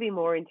maybe it'd be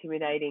more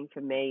intimidating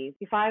for me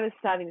if I was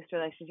starting this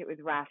relationship with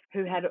Raph,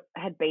 who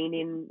had been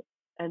in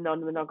a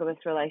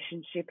non-monogamous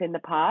relationship in the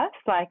past.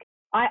 Like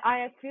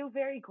I feel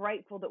very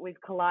grateful that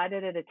we've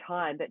collided at a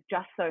time that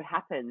just so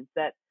happens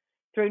that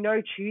through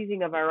no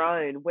choosing of our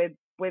own, we're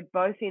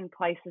both in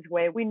places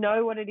where we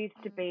know what it is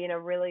to be in a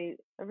really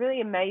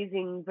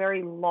amazing,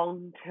 very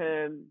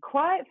long-term,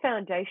 quite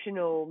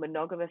foundational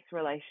monogamous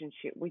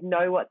relationship. We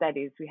know what that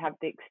is. We have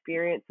the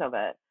experience of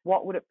it.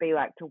 What would it be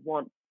like to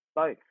want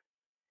both?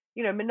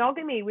 You know,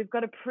 monogamy, we've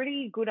got a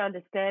pretty good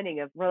understanding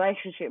of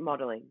relationship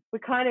modeling. We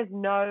kind of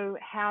know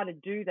how to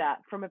do that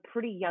from a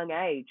pretty young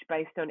age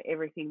based on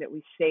everything that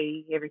we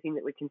see, everything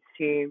that we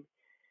consume,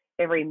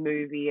 every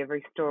movie,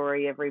 every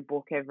story, every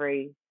book,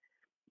 every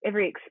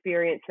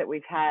experience that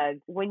we've had,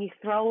 when you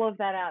throw all of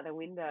that out the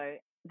window,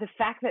 the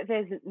fact that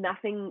there's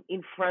nothing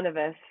in front of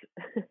us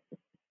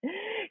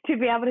to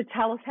be able to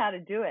tell us how to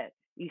do it.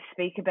 You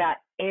speak about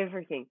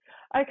everything.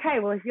 Okay,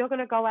 well, if you're going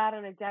to go out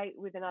on a date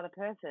with another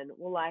person,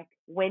 well, like,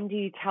 when do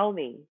you tell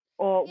me?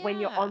 Or when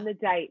you're on the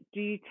date,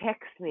 do you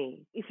text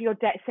me? If you're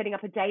setting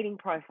up a dating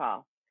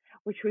profile,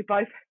 which we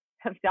both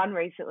have done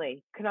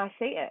recently, can I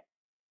see it?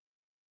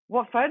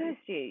 What photos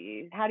do you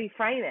use? How do you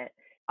frame it?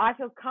 I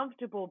feel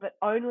comfortable, but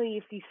only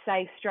if you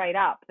say straight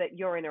up that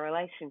you're in a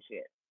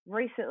relationship.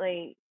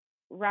 Recently,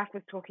 Raf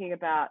was talking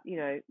about,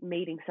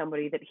 meeting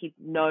somebody that he'd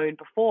known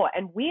before.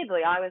 And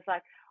weirdly, I was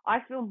like, I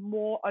feel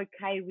more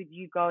okay with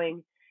you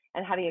going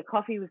and having a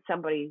coffee with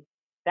somebody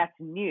that's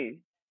new,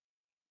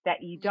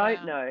 that you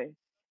don't know.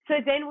 So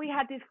then we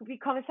had this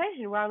big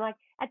conversation where I'm like,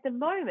 at the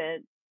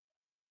moment,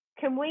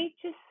 can we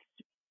just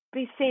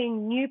be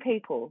seeing new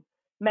people?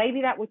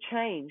 Maybe that will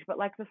change, but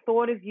like the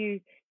thought of you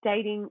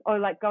dating or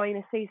like going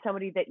to see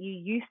somebody that you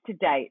used to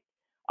date,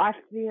 I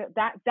feel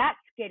that's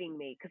getting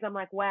me, because I'm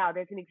like, wow,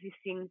 there's an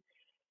existing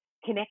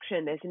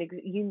connection.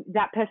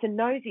 That person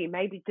knows you.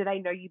 Maybe do they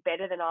know you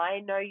better than I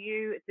know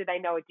you? Do they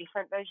know a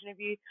different version of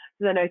you?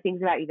 Do they know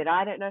things about you that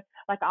I don't know?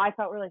 Like, I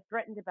felt really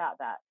threatened about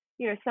that.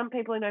 Some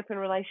people in open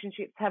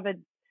relationships have a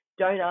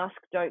don't ask,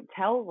 don't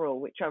tell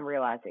rule, which I'm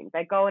realizing.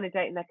 They go on a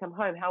date and they come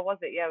home. How was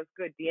it? Yeah, it was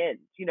good. The end.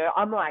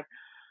 I'm like,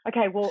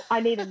 okay, well,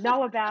 I need to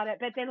know about it.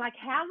 But then, like,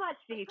 how much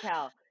do you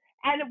tell?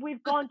 And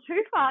we've gone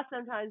too far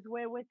sometimes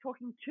where we're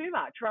talking too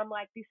much, where I'm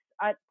like,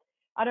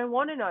 I don't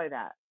want to know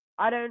that.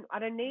 I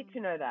don't need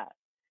to know that.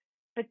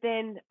 But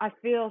then I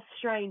feel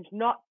strange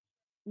not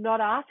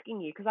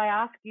asking you, because I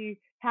ask you,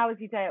 how was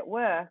your day at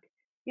work?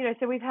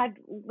 So we've had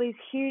these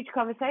huge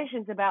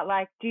conversations about,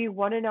 like, do you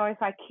want to know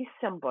if I kiss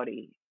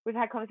somebody? We've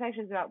had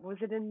conversations about, was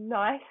it a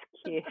nice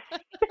kiss?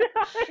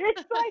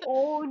 It's like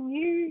all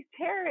new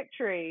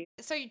territory.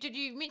 So did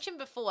you mention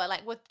before,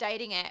 like with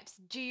dating apps,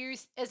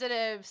 is it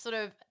a sort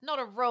of, not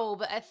a rule,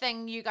 but a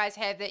thing you guys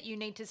have that you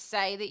need to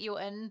say that you're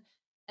in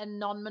a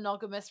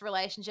non-monogamous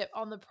relationship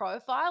on the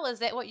profile? Is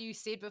that what you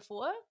said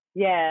before?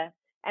 Yeah.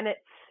 And it's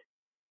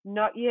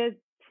not your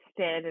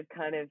standard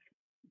kind of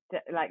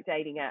like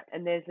dating app.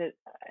 And there's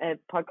a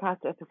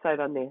podcast episode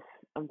on this.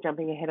 I'm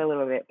jumping ahead a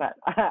little bit, but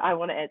I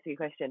want to answer your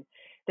question.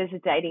 There's a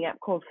dating app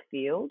called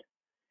Feeld,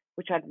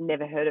 which I'd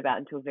never heard about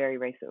until very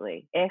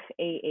recently.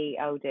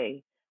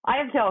 Feeld. I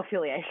have no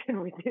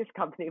affiliation with this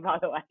company, by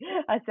the way.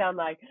 I sound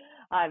like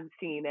I'm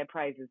singing their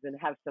praises and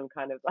have some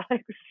kind of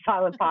like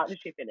silent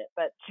partnership in it.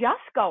 But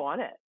just go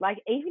on it. Like,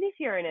 even if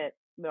you're in a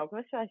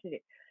monogamous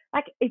relationship,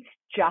 like, it's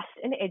just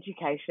an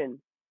education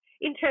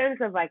in terms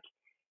of like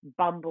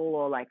Bumble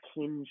or like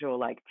Hinge or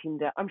like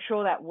Tinder. I'm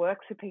sure that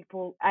works for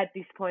people at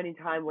this point in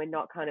time. We're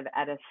not kind of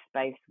at a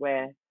space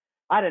where,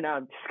 I don't know,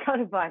 I'm just kind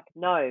of like,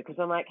 no,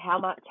 because I'm like, how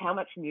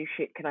much new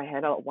shit can I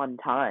handle at one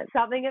time?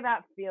 Something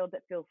about Feeld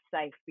that feels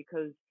safe,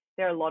 because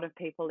there are a lot of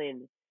people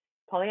in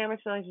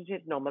polyamorous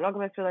relationships,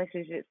 non-monogamous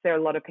relationships. There are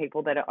a lot of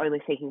people that are only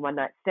seeking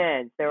one-night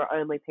stands. There are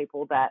only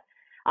people that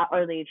are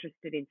only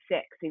interested in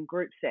sex, in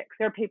group sex.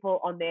 There are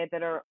people on there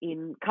that are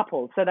in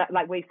couples. So that,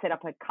 like, we set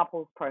up a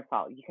couples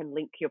profile. You can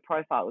link your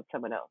profile with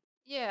someone else.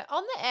 Yeah,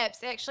 on the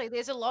apps, actually,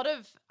 there's a lot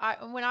of,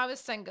 when I was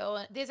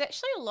single, there's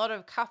actually a lot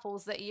of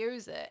couples that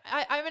use it.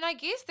 I mean, I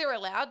guess they're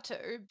allowed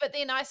to, but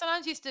then I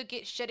sometimes used to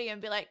get shitty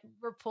and be like,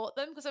 report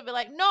them, because I'd be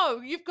like,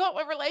 no, you've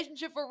got a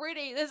relationship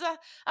already. There's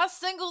us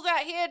singles out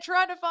here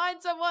trying to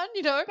find someone,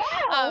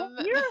 Wow,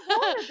 you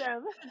reported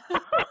them.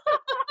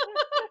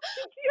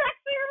 You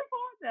actually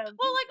report them.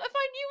 Well, like, if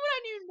I knew what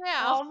I knew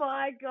now. Oh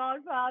my God,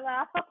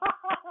 Father.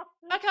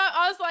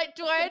 I was like,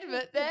 do I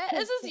admit that?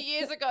 This is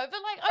years ago, but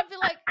like, I'd be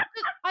like,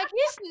 I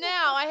guess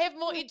now I have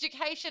more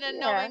education and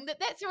knowing that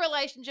that's a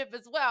relationship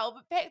as well.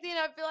 But back then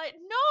I'd be like,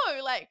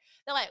 no, like,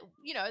 they're like,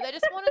 they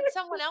just wanted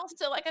someone else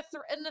to like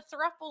in the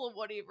throuple or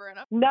whatever. And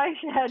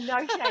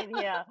no shame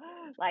here.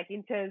 Like,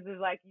 in terms of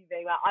like you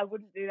being like, I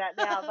wouldn't do that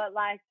now, but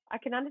like, I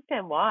can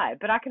understand why.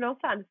 But I can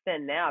also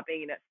understand now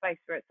being in that space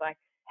where it's like,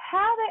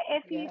 how the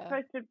F are you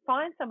supposed to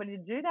find somebody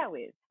to do that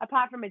with,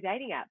 apart from a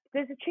dating app?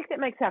 There's a chick that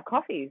makes our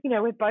coffees.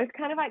 We're both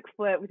kind of like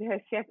flirt with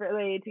her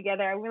separately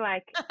together, and we're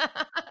like,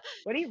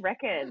 what do you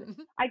reckon?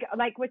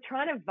 We're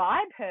trying to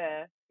vibe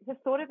her. The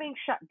thought of being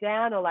shut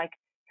down, or like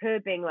her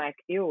being like,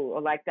 ew, or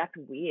like, that's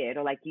weird,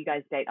 or like, you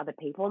guys date other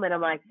people. And then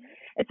I'm like,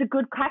 it's a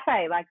good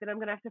cafe, like, that I'm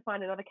going to have to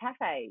find another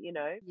cafe,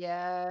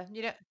 Yeah,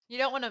 you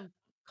don't want to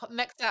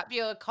mix up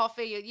your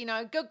coffee,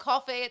 good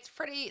coffee. It's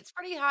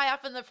pretty high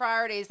up in the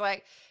priorities.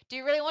 Like, do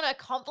you really want to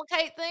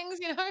complicate things,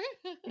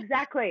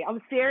 Exactly. I'm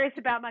serious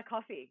about my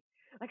coffee.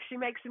 Like, she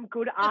makes some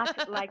good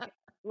art, like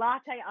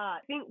latte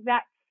art. I think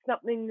that's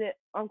something that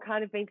I'm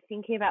kind of been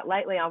thinking about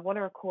lately. I want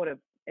to record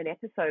an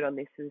episode on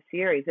this in a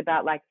series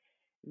about like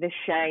the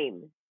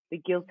shame, the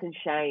guilt and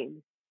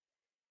shame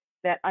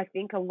that I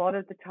think a lot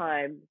of the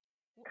time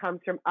comes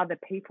from other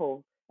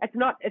people. It's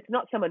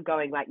not someone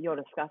going like, you're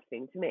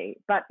disgusting to me,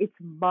 but it's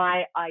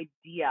my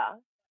idea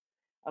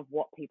of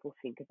what people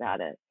think about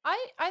it. I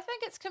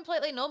think it's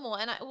completely normal.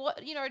 And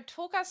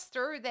talk us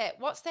through that.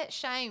 What's that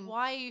shame?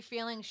 Why are you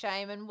feeling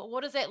shame? And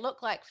what does that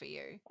look like for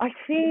you? I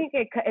think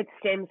it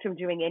stems from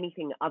doing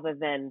anything other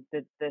than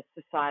the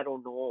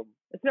societal norm.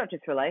 It's not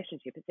just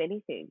relationship, it's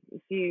anything.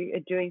 If you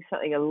are doing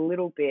something a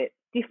little bit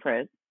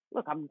different,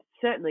 look, I'm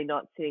certainly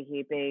not sitting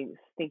here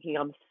thinking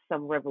I'm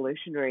some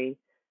revolutionary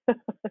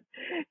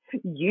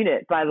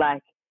unit by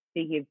like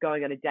thinking of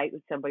going on a date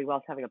with somebody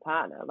whilst having a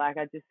partner. Like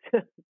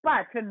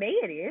but for me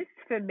it is.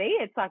 For me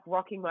it's like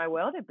rocking my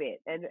world a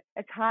bit, and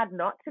it's hard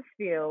not to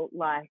feel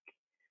like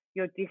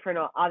you're different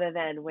or other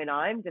than when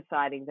I'm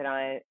deciding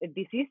that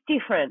this is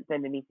different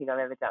than anything I've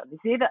ever done.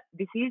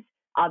 This is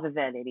other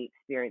than any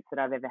experience that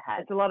I've ever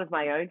had. It's a lot of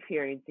my own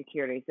fear and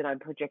insecurities that I'm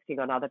projecting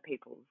on other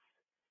people's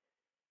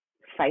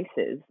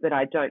faces that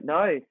I don't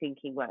know,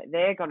 thinking like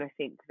they're going to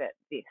think that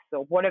this,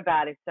 or what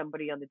about if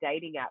somebody on the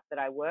dating app that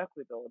I work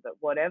with or that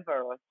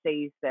whatever, or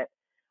sees that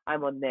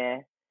I'm on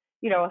there,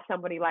 or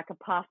somebody like a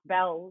past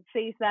Belle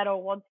sees that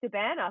or wants to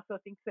ban us or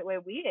thinks that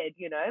we're weird,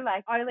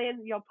 like only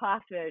in your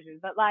past version.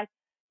 But like,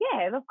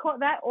 yeah, of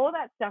course, all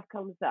that stuff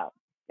comes up.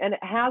 And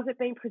how's it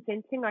been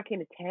presenting, like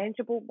in a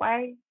tangible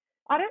way?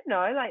 I don't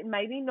know, like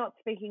maybe not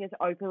speaking as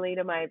openly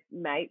to my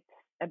mates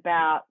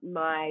about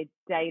my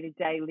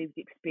day-to-day lived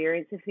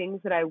experience of things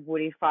that I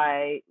would if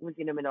I was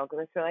in a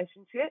monogamous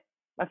relationship.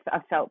 I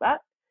felt that.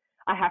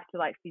 I have to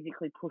like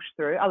physically push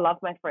through. I love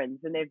my friends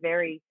and they're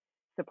very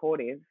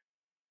supportive,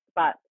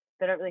 but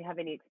they don't really have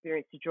any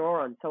experience to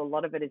draw on. So a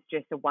lot of it is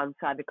just a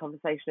one-sided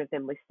conversation of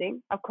them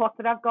listening. I've clocked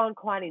that I've gone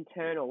quite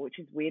internal, which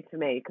is weird for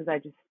me because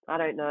I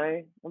don't know.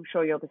 I'm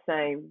sure you're the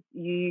same.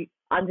 You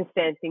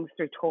understand things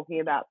through talking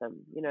about them,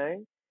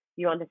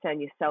 You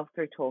understand yourself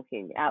through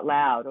talking out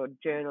loud or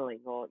journaling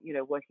or,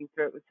 working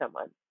through it with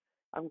someone.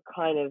 I'm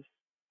kind of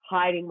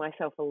hiding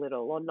myself a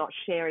little or not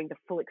sharing the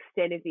full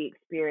extent of the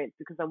experience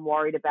because I'm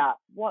worried about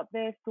what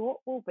their thought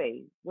will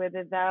be,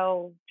 whether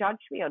they'll judge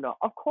me or not.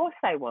 Of course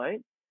they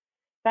won't.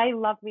 They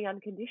love me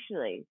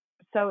unconditionally.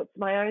 So it's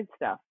my own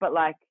stuff. But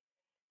like,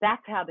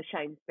 that's how the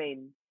shame's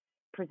been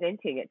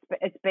presenting.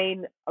 It's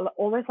been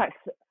almost like,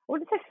 I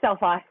wouldn't say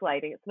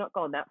self-isolating. It's not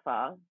gone that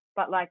far.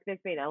 But like, there's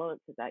been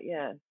elements of that,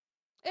 yeah.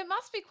 It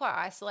must be quite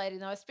isolating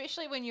though,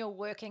 especially when you're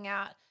working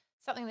out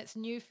something that's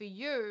new for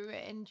you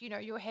and,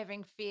 you're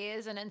having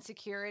fears and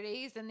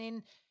insecurities. And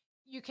then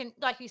you can,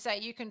 like you say,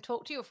 you can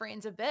talk to your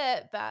friends a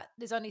bit, but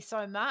there's only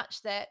so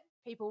much that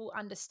people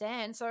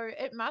understand. So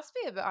it must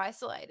be a bit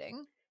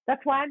isolating.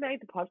 That's why I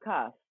made the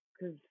podcast,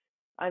 because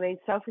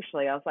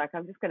selfishly, I was like,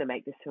 I'm just going to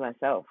make this to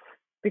myself,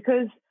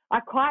 because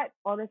I quite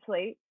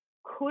honestly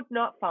could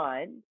not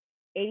find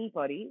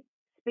anybody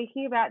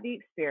speaking about the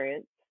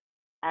experience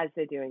as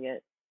they're doing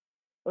it.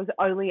 It was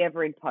only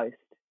ever in post.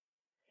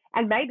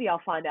 And maybe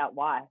I'll find out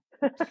why,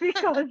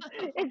 because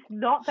it's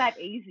not that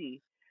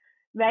easy.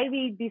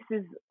 Maybe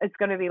it's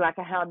going to be like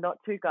a how not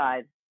to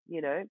guide,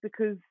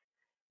 because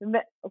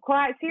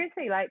quite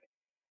seriously, like,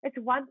 it's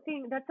one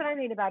thing, that's what I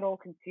mean about all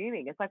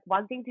consuming. It's like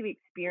one thing to be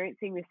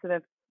experiencing this sort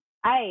of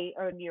A,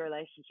 or a new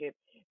relationship,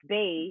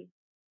 B,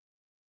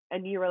 a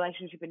new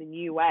relationship in a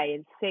new way,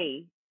 and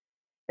C,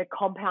 the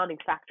compounding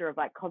factor of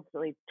like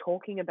constantly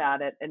talking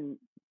about it and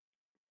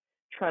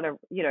trying to,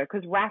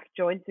 because Raph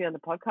joins me on the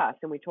podcast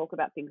and we talk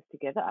about things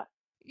together.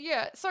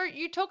 Yeah. So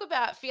you talk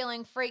about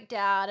feeling freaked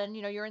out and,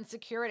 your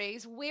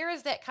insecurities. Where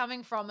is that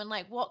coming from and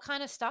like what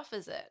kind of stuff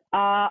is it?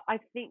 I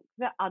think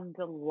the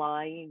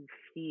underlying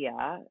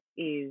fear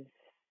is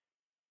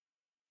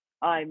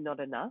I'm not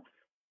enough.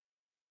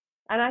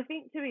 And I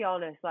think, to be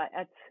honest, like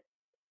I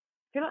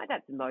feel like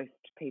that's most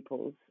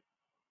people's,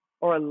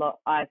 or a lot,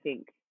 I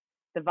think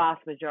the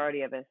vast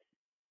majority of us,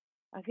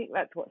 I think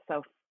that's what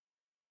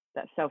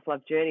that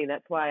self-love journey. And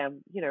that's why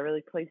I'm,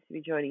 really pleased to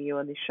be joining you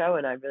on this show.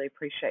 And I really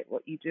appreciate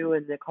what you do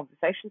and the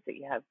conversations that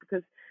you have,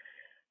 because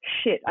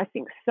I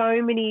think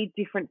so many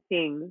different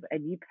things, a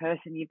new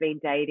person you've been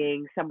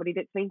dating, somebody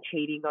that's been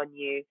cheating on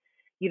you,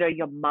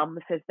 your mum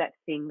says that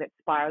thing that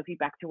spirals you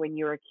back to when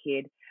you were a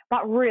kid.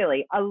 But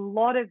really, a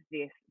lot of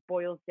this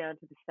boils down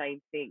to the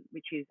same thing,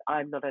 which is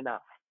I'm not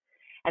enough.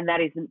 And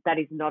that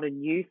is not a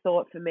new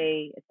thought for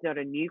me. It's not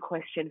a new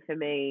question for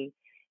me.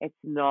 It's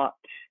not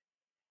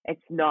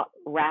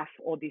Raph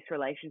or this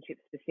relationship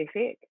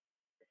specific.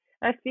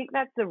 And I think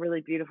that's the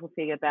really beautiful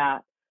thing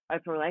about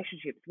open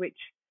relationships, which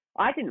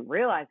I didn't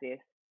realize this,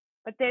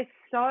 but there's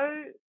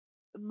so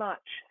much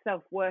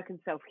self-work and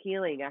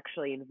self-healing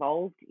actually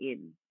involved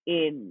in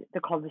the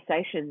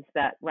conversations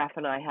that Raph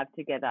and I have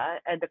together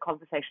and the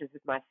conversations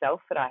with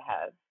myself that I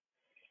have,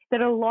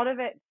 that a lot of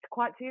it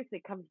quite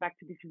seriously comes back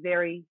to this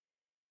very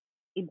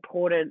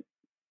important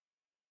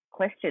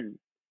question,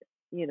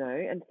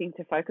 and thing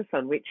to focus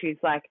on, which is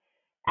like,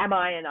 am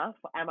I enough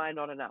or am I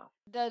not enough?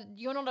 The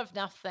you're not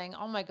enough thing.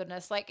 Oh my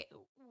goodness. Like,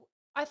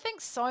 I think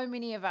so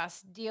many of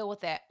us deal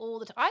with that all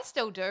the time. I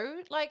still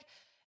do. Like,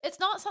 it's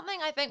not something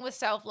I think with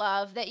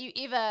self-love that you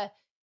ever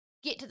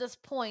get to this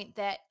point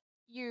that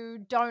you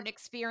don't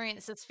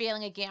experience this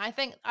feeling again. I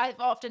think I've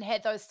often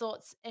had those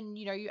thoughts, and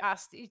you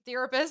ask the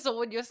therapist or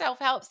with your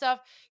self-help stuff,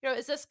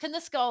 can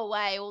this go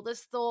away? Will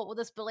this thought, will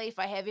this belief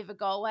I have ever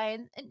go away?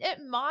 And it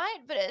might,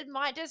 but it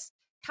might just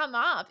come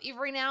up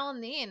every now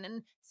and then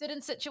in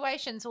certain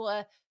situations,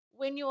 or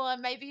when you're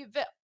maybe a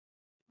bit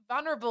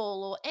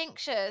vulnerable or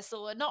anxious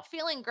or not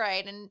feeling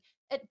great, and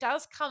it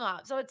does come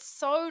up. So it's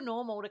so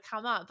normal to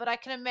come up. But I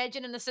can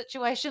imagine in a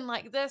situation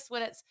like this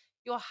when it's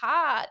your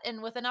heart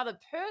and with another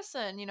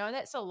person,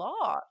 that's a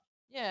lot.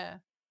 Yeah.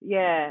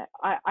 Yeah,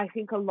 I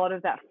think a lot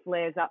of that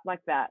flares up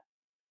like that.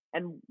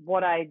 And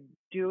what I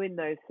do in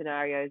those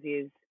scenarios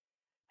is,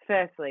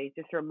 firstly,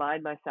 just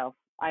remind myself,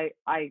 I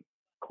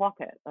clock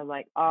it. I'm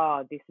like,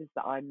 oh, this is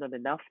the I'm not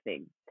enough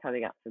thing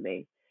coming up for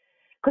me.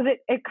 Because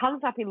it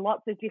comes up in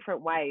lots of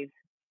different ways,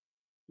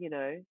 you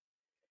know,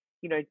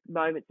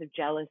 moments of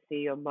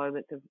jealousy or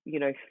moments of,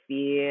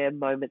 fear,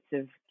 moments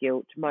of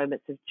guilt,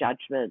 moments of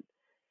judgment.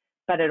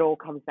 But it all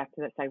comes back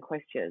to that same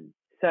question.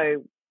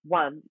 So,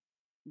 one,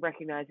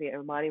 recognizing it and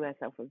reminding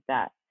myself of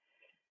that.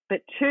 But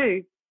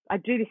two, I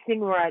do this thing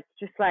where it's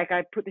just like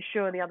I put the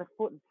shoe on the other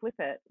foot and flip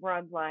it, where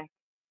I'm like,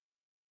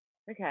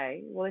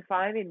 okay, well, if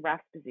I'm in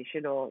Raf's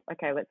position, or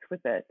okay, let's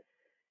flip it.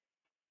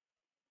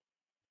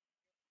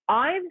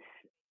 I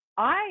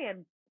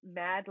am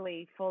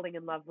madly falling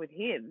in love with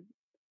him,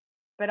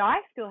 but I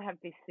still have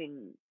this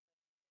thing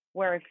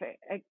where if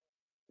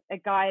a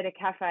guy at a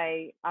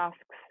cafe asks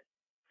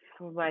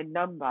for my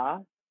number,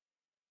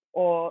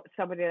 or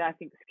somebody that I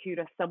think is cute,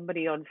 or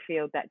somebody on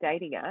field that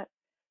dating at,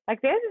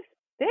 like there's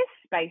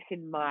space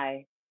in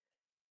my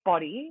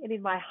body and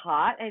in my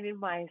heart and in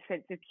my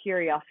sense of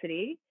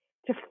curiosity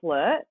to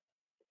flirt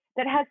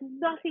that has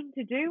nothing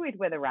to do with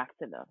whether Raf's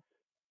enough.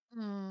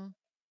 Mm.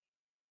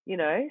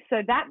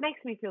 So that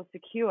makes me feel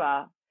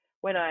secure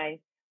when I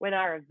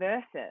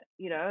reverse it,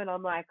 and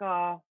I'm like,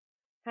 oh,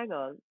 hang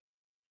on,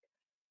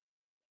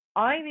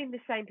 I'm in the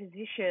same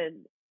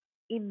position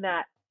in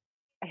that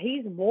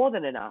he's more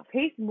than enough.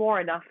 He's more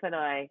enough than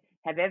I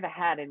have ever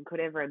had and could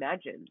ever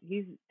imagine.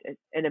 It's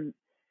an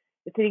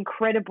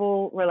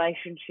incredible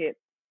relationship,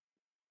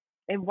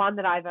 and one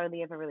that I've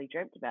only ever really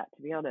dreamt about,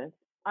 to be honest.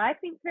 I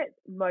think that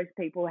most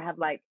people have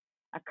like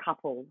a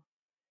couple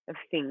of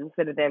things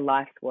that are their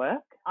life's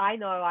work. I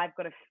know I've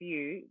got a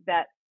few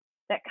that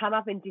come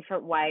up in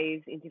different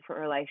ways, in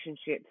different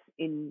relationships,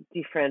 in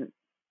different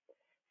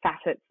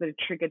facets that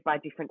are triggered by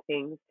different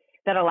things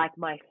that are like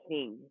my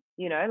thing,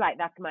 like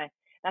that's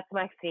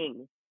my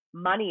thing.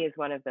 Money is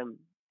one of them,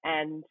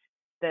 and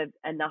the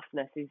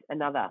enoughness is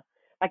another.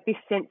 Like this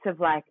sense of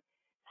like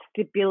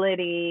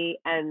stability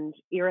and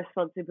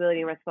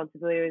irresponsibility and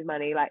responsibility with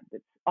money, like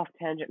it's off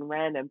tangent and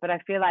random. But I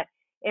feel like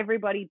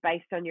everybody,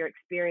 based on your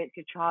experience,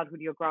 your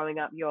childhood, your growing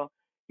up, your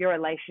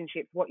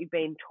relationships, what you've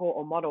been taught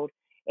or modeled,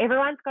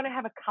 everyone's going to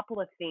have a couple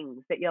of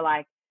things that you're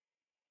like,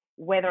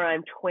 whether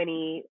I'm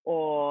 20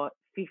 or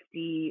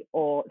 50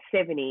 or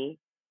 70,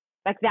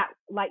 like that,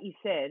 like you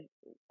said,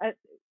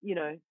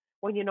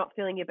 when you're not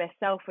feeling your best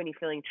self, when you're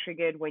feeling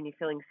triggered, when you're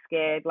feeling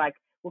scared, like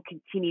will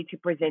continue to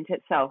present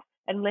itself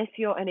unless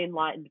you're an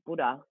enlightened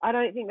Buddha. I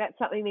don't think that's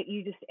something that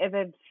you just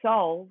ever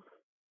solve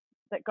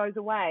that goes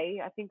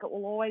away. I think it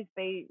will always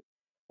be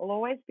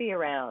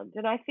around.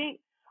 And I think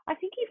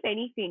if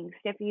anything,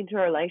 stepping into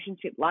a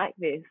relationship like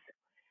this,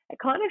 it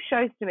kind of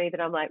shows to me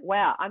that I'm like,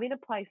 wow, I'm in a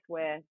place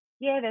where,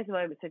 yeah, there's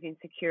moments of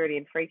insecurity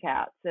and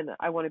freakouts, and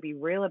I want to be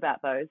real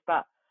about those,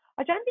 but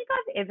I don't think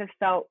I've ever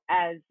felt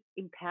as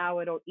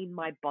empowered or in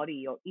my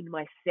body or in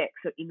my sex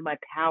or in my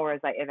power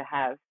as I ever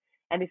have.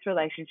 And this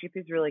relationship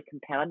is really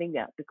compounding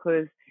that,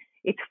 because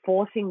it's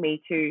forcing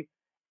me to,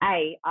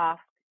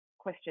 ask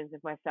questions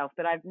of myself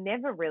that I've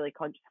never really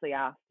consciously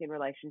asked in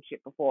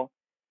relationship before.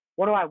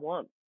 What do I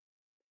want?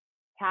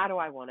 How do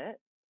I want it?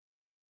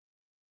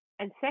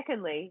 And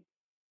secondly,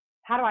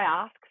 how do I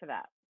ask for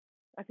that?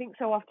 I think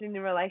so often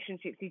in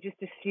relationships, you just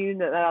assume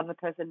that the other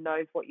person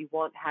knows what you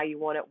want, how you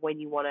want it, when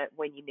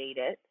you need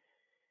it.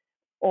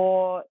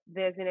 Or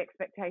there's an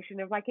expectation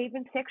of, like,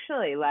 even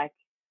sexually, like,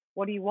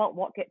 what do you want?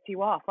 What gets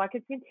you off? Like,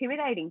 it's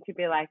intimidating to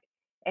be like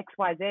X,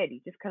 Y, Z. You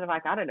just kind of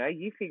like, I don't know,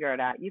 you figure it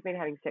out. You've been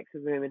having sex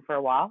with women for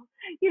a while.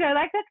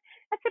 Like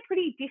that's a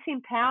pretty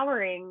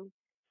disempowering,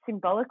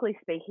 symbolically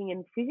speaking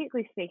and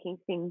physically speaking,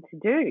 thing to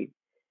do.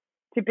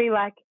 To be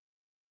like,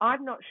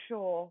 I'm not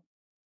sure,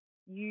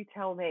 you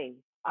tell me.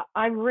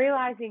 I'm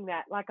realizing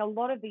that, like, a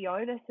lot of the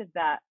onus of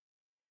that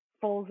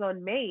falls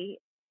on me,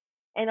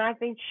 and I've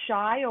been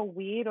shy or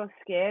weird or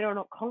scared or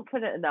not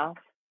confident enough,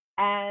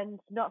 and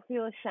not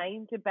feel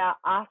ashamed about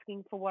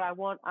asking for what I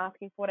want,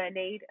 asking for what I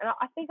need. And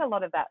I think a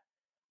lot of that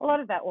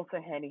also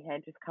hand in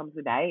hand just comes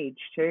with age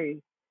too.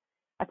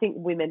 I think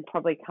women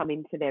probably come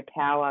into their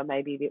power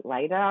maybe a bit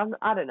later.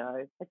 I don't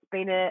know. It's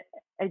been a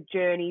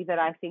journey that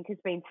I think has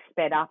been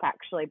sped up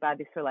actually by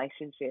this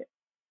relationship.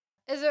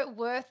 Is it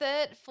worth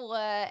it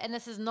and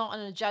this is not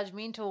in a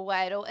judgmental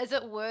way at all, is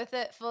it worth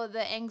it for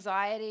the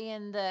anxiety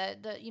and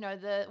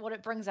the what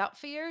it brings up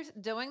for you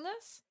doing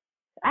this?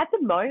 At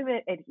the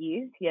moment, it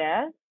is,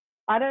 yeah.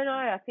 I don't know.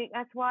 I think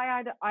that's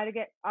why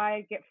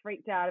I get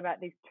freaked out about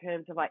these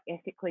terms of like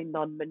ethically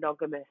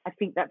non-monogamous. I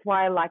think that's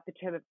why I like the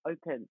term of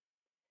open,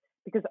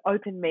 because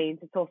open means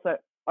it's also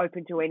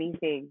open to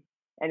anything,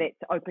 and it's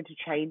open to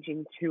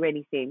changing to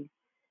anything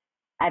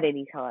at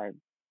any time.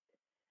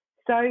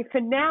 So for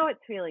now, it's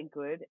feeling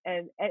good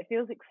and it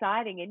feels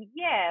exciting. And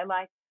yeah,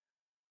 like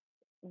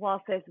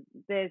whilst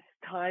there's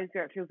times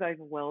where it feels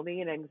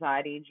overwhelming and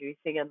anxiety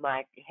inducing and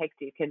like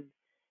hectic, and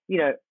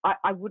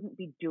I wouldn't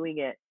be doing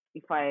it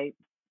if I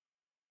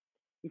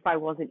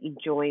wasn't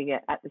enjoying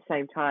it at the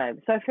same time.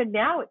 So for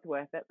now, it's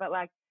worth it. But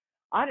like,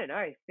 I don't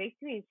know. Speak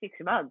to me in 6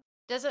 months.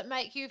 Does it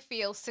make you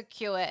feel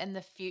secure in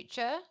the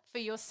future for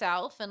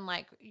yourself and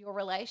like your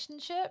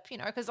relationship?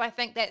 Because I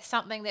think that's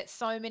something that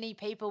so many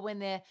people, when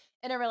they're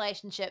in a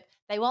relationship,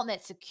 they want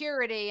that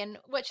security, and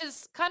which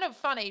is kind of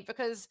funny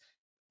because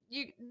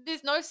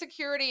there's no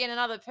security in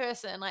another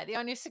person. Like the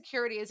only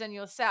security is in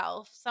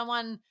yourself.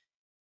 Someone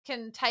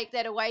can take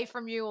that away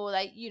from you, or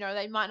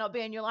they might not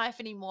be in your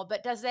life anymore.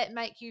 But does that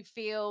make you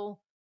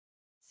feel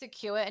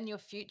secure in your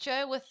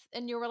future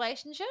in your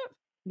relationship?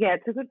 Yeah,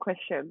 it's a good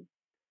question.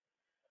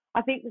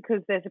 I think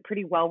because there's a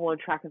pretty well-worn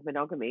track of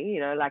monogamy,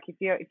 like if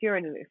you're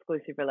in an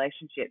exclusive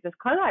relationship, there's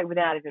kind of like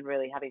without even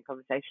really having a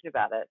conversation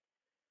about it.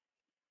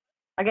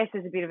 I guess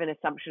there's a bit of an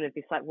assumption of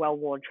this like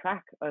well-worn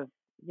track of,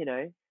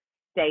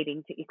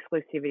 dating to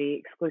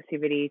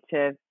exclusivity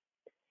to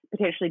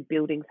potentially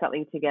building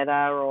something together,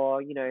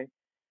 or,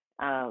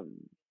 um,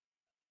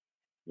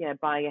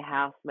 buying a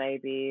house,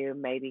 maybe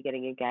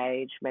getting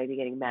engaged, maybe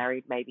getting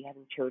married, maybe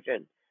having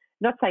children.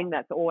 Not saying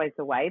that's always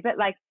the way, but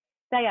like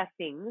they are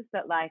things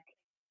that like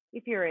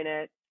if you're in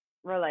a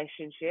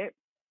relationship,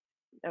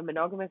 a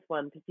monogamous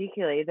one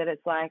particularly, that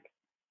it's like,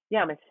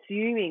 yeah, I'm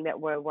assuming that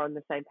we're on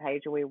the same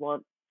page and we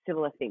want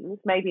similar things.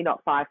 Maybe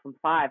not 5 from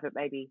 5, but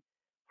maybe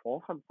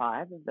 4 from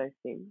 5 of those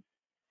things.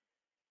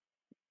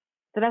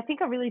 That I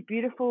think are really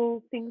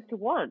beautiful things to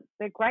want.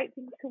 They're great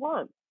things to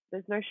want.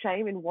 There's no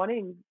shame in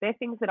wanting. They're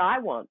things that I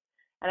want.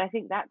 And I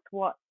think that's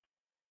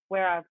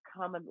where I've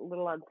come a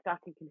little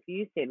unstuck and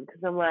confused in,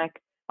 because I'm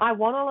like, I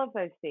want all of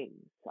those things.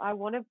 I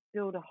want to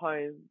build a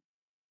home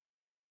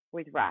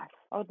with Raph.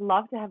 I would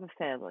love to have a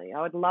family.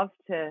 I would love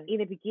to, in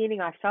the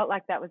beginning, I felt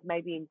like that was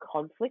maybe in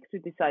conflict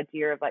with this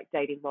idea of like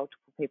dating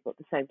multiple people at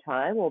the same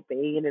time or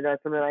being in an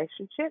open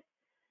relationship.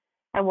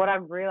 And what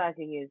I'm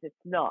realizing is it's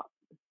not,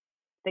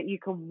 that you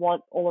can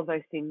want all of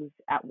those things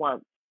at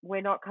once. We're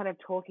not kind of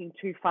talking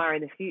too far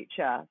in the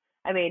future.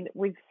 I mean,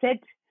 we've said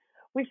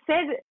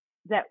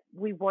that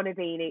we want to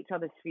be in each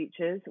other's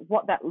futures.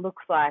 What that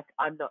looks like,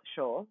 I'm not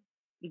sure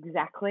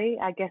exactly.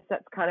 I guess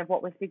that's kind of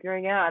what we're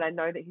figuring out. I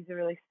know that he's a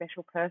really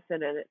special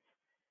person and it's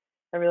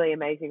a really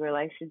amazing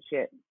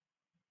relationship.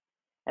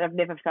 And I've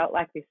never felt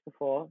like this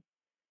before.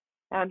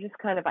 And I'm just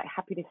kind of like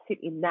happy to sit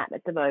in that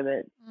at the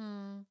moment.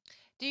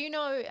 Do you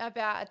know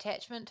about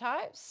attachment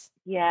types?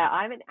 Yeah,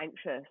 I'm an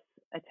anxious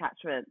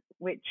attachment,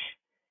 which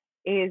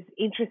is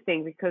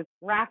interesting because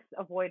Raph's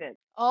avoidance.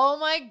 Oh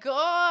my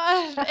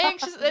God.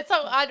 Anxious. That's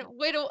how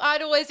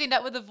I'd always end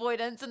up with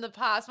avoidance in the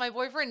past. My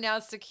boyfriend now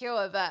is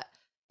secure, but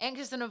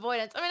anxious and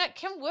avoidance. I mean, it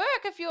can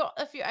work if you're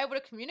able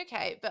to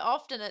communicate, but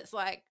often it's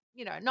like,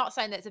 not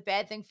saying that's a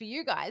bad thing for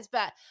you guys,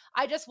 but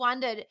I just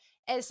wondered,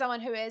 as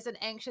someone who is an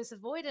anxious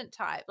avoidant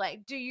type,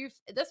 like, this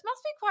must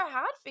be quite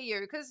hard for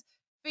you, because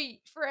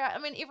I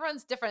mean,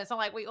 everyone's different. It's not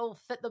like we all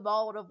fit the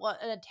mold of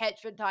what an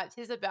attachment type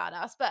says about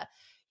us, but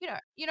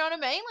you know what I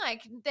mean?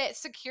 Like that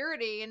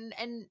security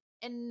and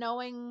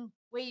knowing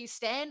where you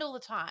stand all the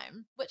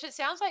time, which it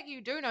sounds like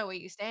you do know where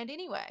you stand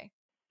anyway.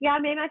 Yeah,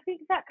 I mean, I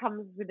think that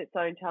comes with its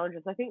own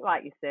challenges. I think,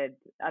 like you said,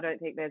 I don't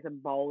think there's a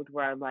mold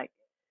where I'm like,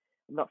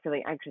 I'm not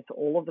feeling anxious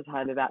all of the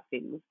time about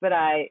things,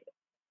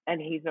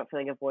 and he's not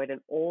feeling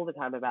avoidant all the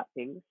time about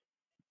things.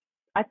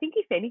 I think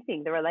if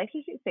anything, the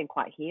relationship's been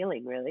quite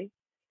healing, really,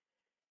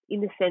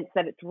 in the sense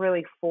that it's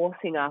really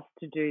forcing us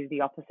to do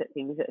the opposite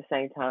things at the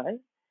same time.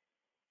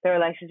 The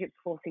relationship's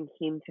forcing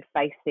him to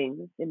face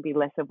things and be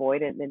less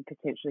avoidant than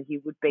potentially he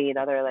would be in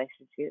other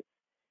relationships.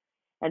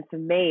 And for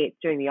me, it's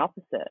doing the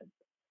opposite.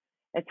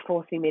 It's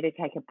forcing me to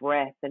take a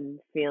breath and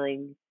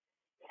feeling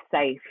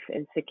safe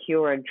and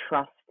secure and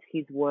trust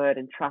his word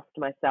and trust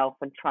myself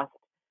and trust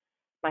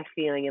my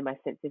feeling and my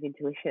sense of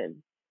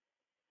intuition.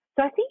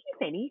 So I think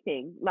if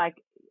anything, like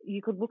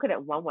you could look at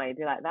it one way and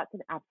be like, that's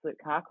an absolute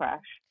car crash.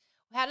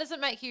 How does it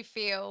make you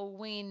feel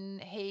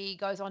when he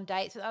goes on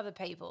dates with other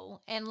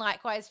people? And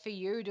likewise for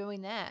you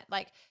doing that?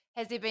 Like,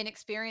 has there been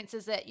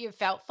experiences that you've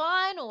felt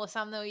fine or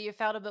some that you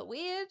felt a bit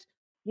weird?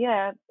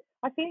 Yeah,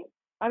 I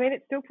mean,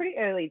 it's still pretty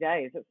early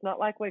days. It's not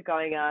like we're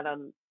going out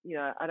on,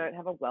 I don't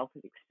have a wealth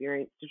of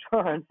experience to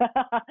draw on.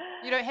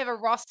 You don't have a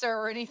roster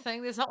or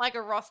anything? There's not like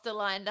a roster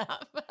lined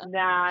up?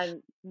 Nah,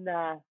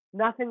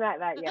 nothing like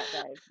that yet,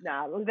 babe.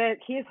 Nah, well,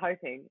 here's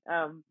hoping.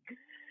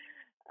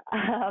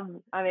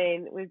 I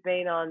mean, we've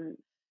been on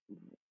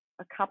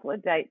a couple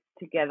of dates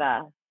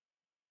together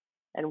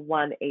and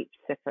one each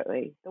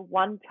separately. The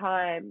one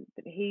time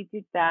that he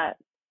did that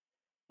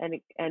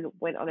and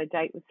went on a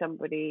date with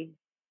somebody,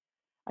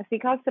 I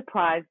think I was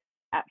surprised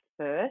at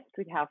first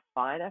with how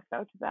fine I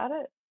felt about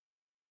it.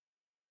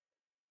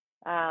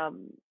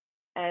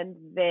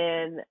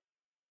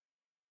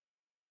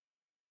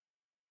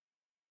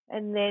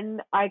 And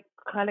then I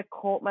kind of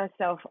caught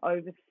myself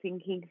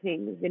overthinking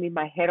things and in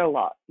my head a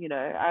lot. You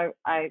know,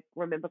 I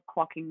remember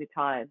clocking the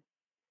time.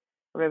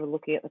 I remember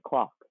looking at the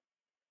clock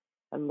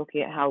and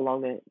looking at how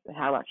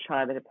much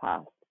time it had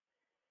passed,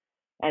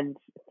 and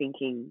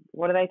thinking,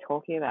 what are they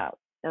talking about?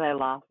 Are they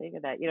laughing? Are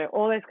they, you know,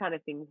 all those kind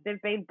of things.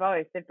 They've been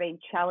both. They've been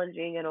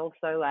challenging and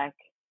also like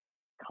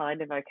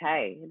kind of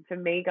okay. And for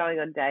me, going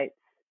on dates,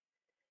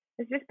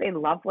 it's just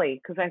been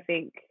lovely because I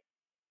think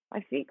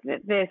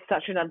that there's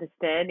such an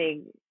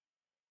understanding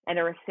and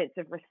a sense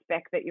of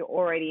respect that you're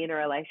already in a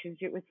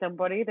relationship with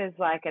somebody. There's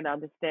like an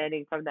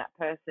understanding from that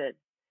person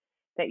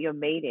that you're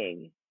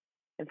meeting.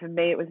 And for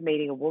me, it was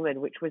meeting a woman,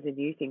 which was a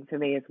new thing for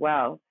me as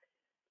well.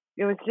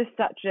 It was just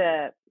such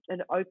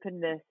an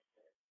openness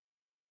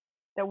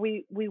that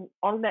we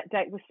on that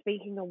date were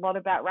speaking a lot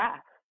about Raph.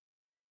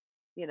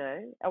 You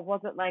know, it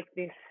wasn't like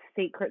this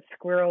secret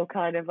squirrel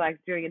kind of like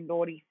doing a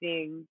naughty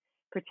thing,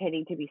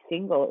 pretending to be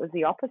single. It was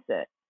the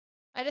opposite.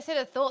 I just had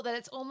a thought that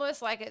it's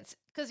almost like it's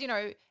because, you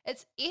know,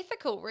 it's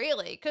ethical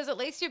really, because at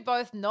least you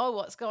both know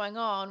what's going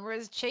on.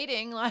 Whereas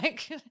cheating,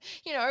 like,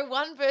 you know,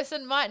 one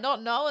person might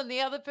not know and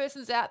the other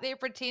person's out there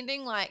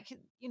pretending like,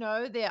 you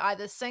know, they're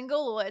either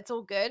single or it's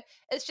all good.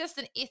 It's just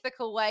an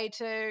ethical way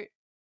to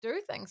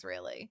do things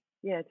really.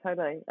 Yeah,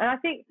 totally. And I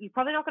think you're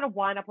probably not going to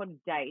wind up on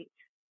a date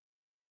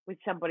with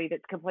somebody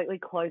that's completely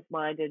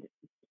closed-minded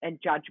and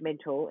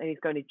judgmental and is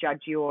going to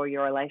judge you or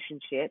your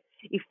relationship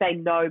if they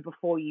know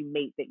before you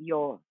meet that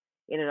you're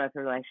in an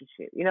open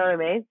relationship. You know what I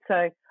mean?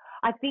 So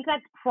I think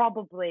it's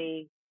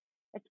probably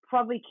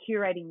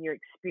curating your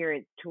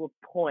experience to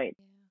a point.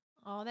 Yeah.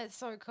 Oh, that's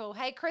so cool.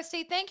 Hey,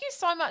 Christy, thank you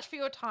so much for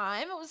your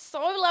time. It was so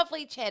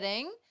lovely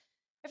chatting.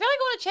 I feel like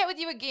I want to chat with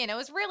you again. It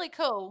was really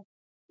cool.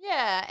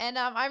 Yeah, and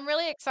I'm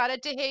really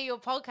excited to hear your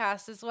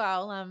podcast as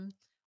well.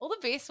 All the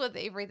best with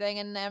everything,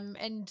 and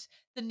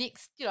the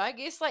next, you know, I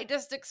guess like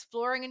just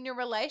exploring in your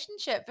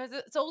relationship, because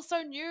it's all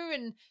so new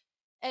and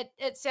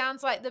it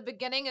sounds like the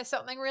beginning of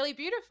something really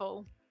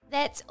beautiful.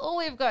 That's all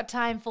we've got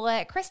time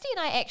for. Christy and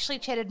I actually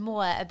chatted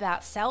more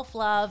about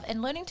self-love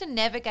and learning to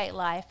navigate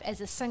life as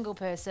a single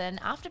person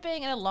after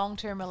being in a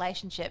long-term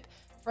relationship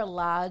for a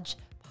large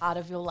part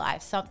of your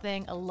life,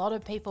 something a lot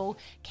of people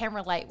can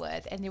relate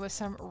with. And there were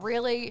some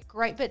really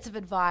great bits of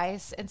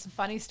advice and some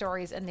funny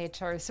stories in there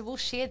too. So we'll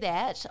share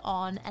that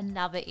on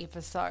another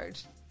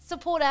episode.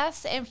 Support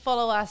us and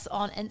follow us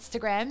on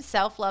Instagram,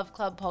 Self Love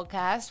Club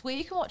Podcast, where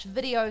you can watch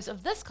videos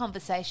of this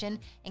conversation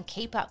and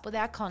keep up with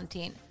our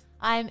content.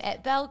 I'm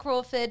at Belle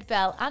Crawford,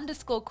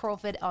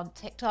 Belle_Crawford on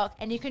TikTok,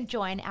 and you can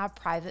join our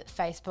private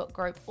Facebook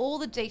group. All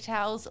the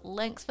details,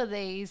 links for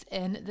these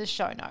in the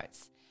show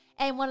notes.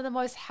 And one of the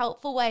most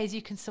helpful ways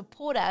you can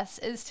support us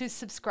is to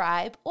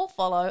subscribe or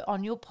follow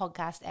on your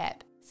podcast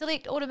app.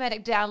 Select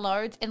automatic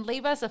downloads and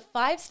leave us a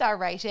 5-star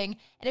rating.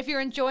 And if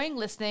you're enjoying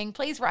listening,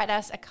 please write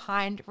us a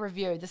kind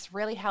review. This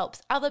really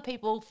helps other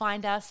people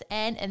find us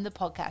and in the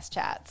podcast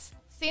charts.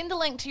 Send the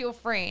link to your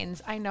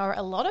friends. I know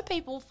a lot of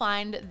people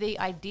find the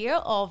idea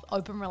of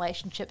open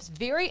relationships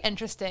very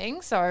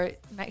interesting, so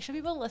make sure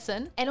people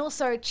listen. And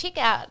also check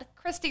out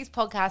Christy's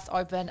podcast,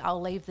 Open.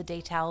 I'll leave the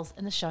details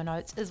in the show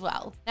notes as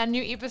well. Now,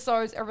 new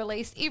episodes are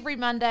released every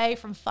Monday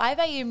from 5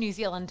 a.m. New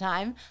Zealand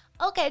time.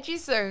 I'll catch you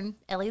soon.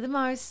 Ellie the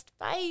Most.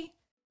 Bye.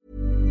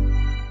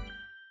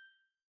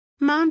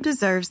 Mom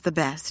deserves the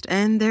best,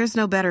 and there's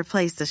no better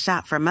place to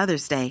shop for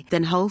Mother's Day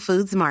than Whole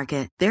Foods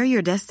Market. They're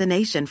your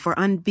destination for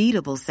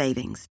unbeatable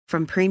savings,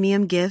 from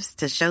premium gifts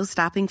to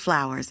show-stopping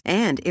flowers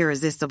and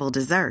irresistible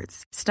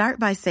desserts. Start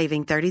by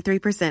saving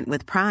 33%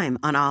 with Prime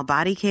on all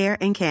body care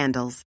and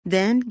candles.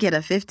 Then get a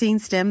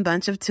 15-stem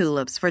bunch of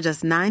tulips for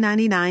just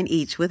 $9.99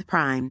 each with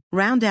Prime.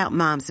 Round out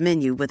Mom's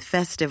menu with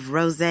festive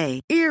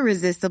rosé,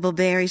 irresistible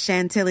berry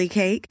chantilly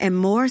cake, and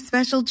more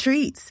special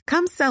treats.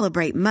 Come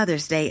celebrate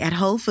Mother's Day at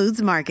Whole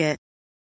Foods Market.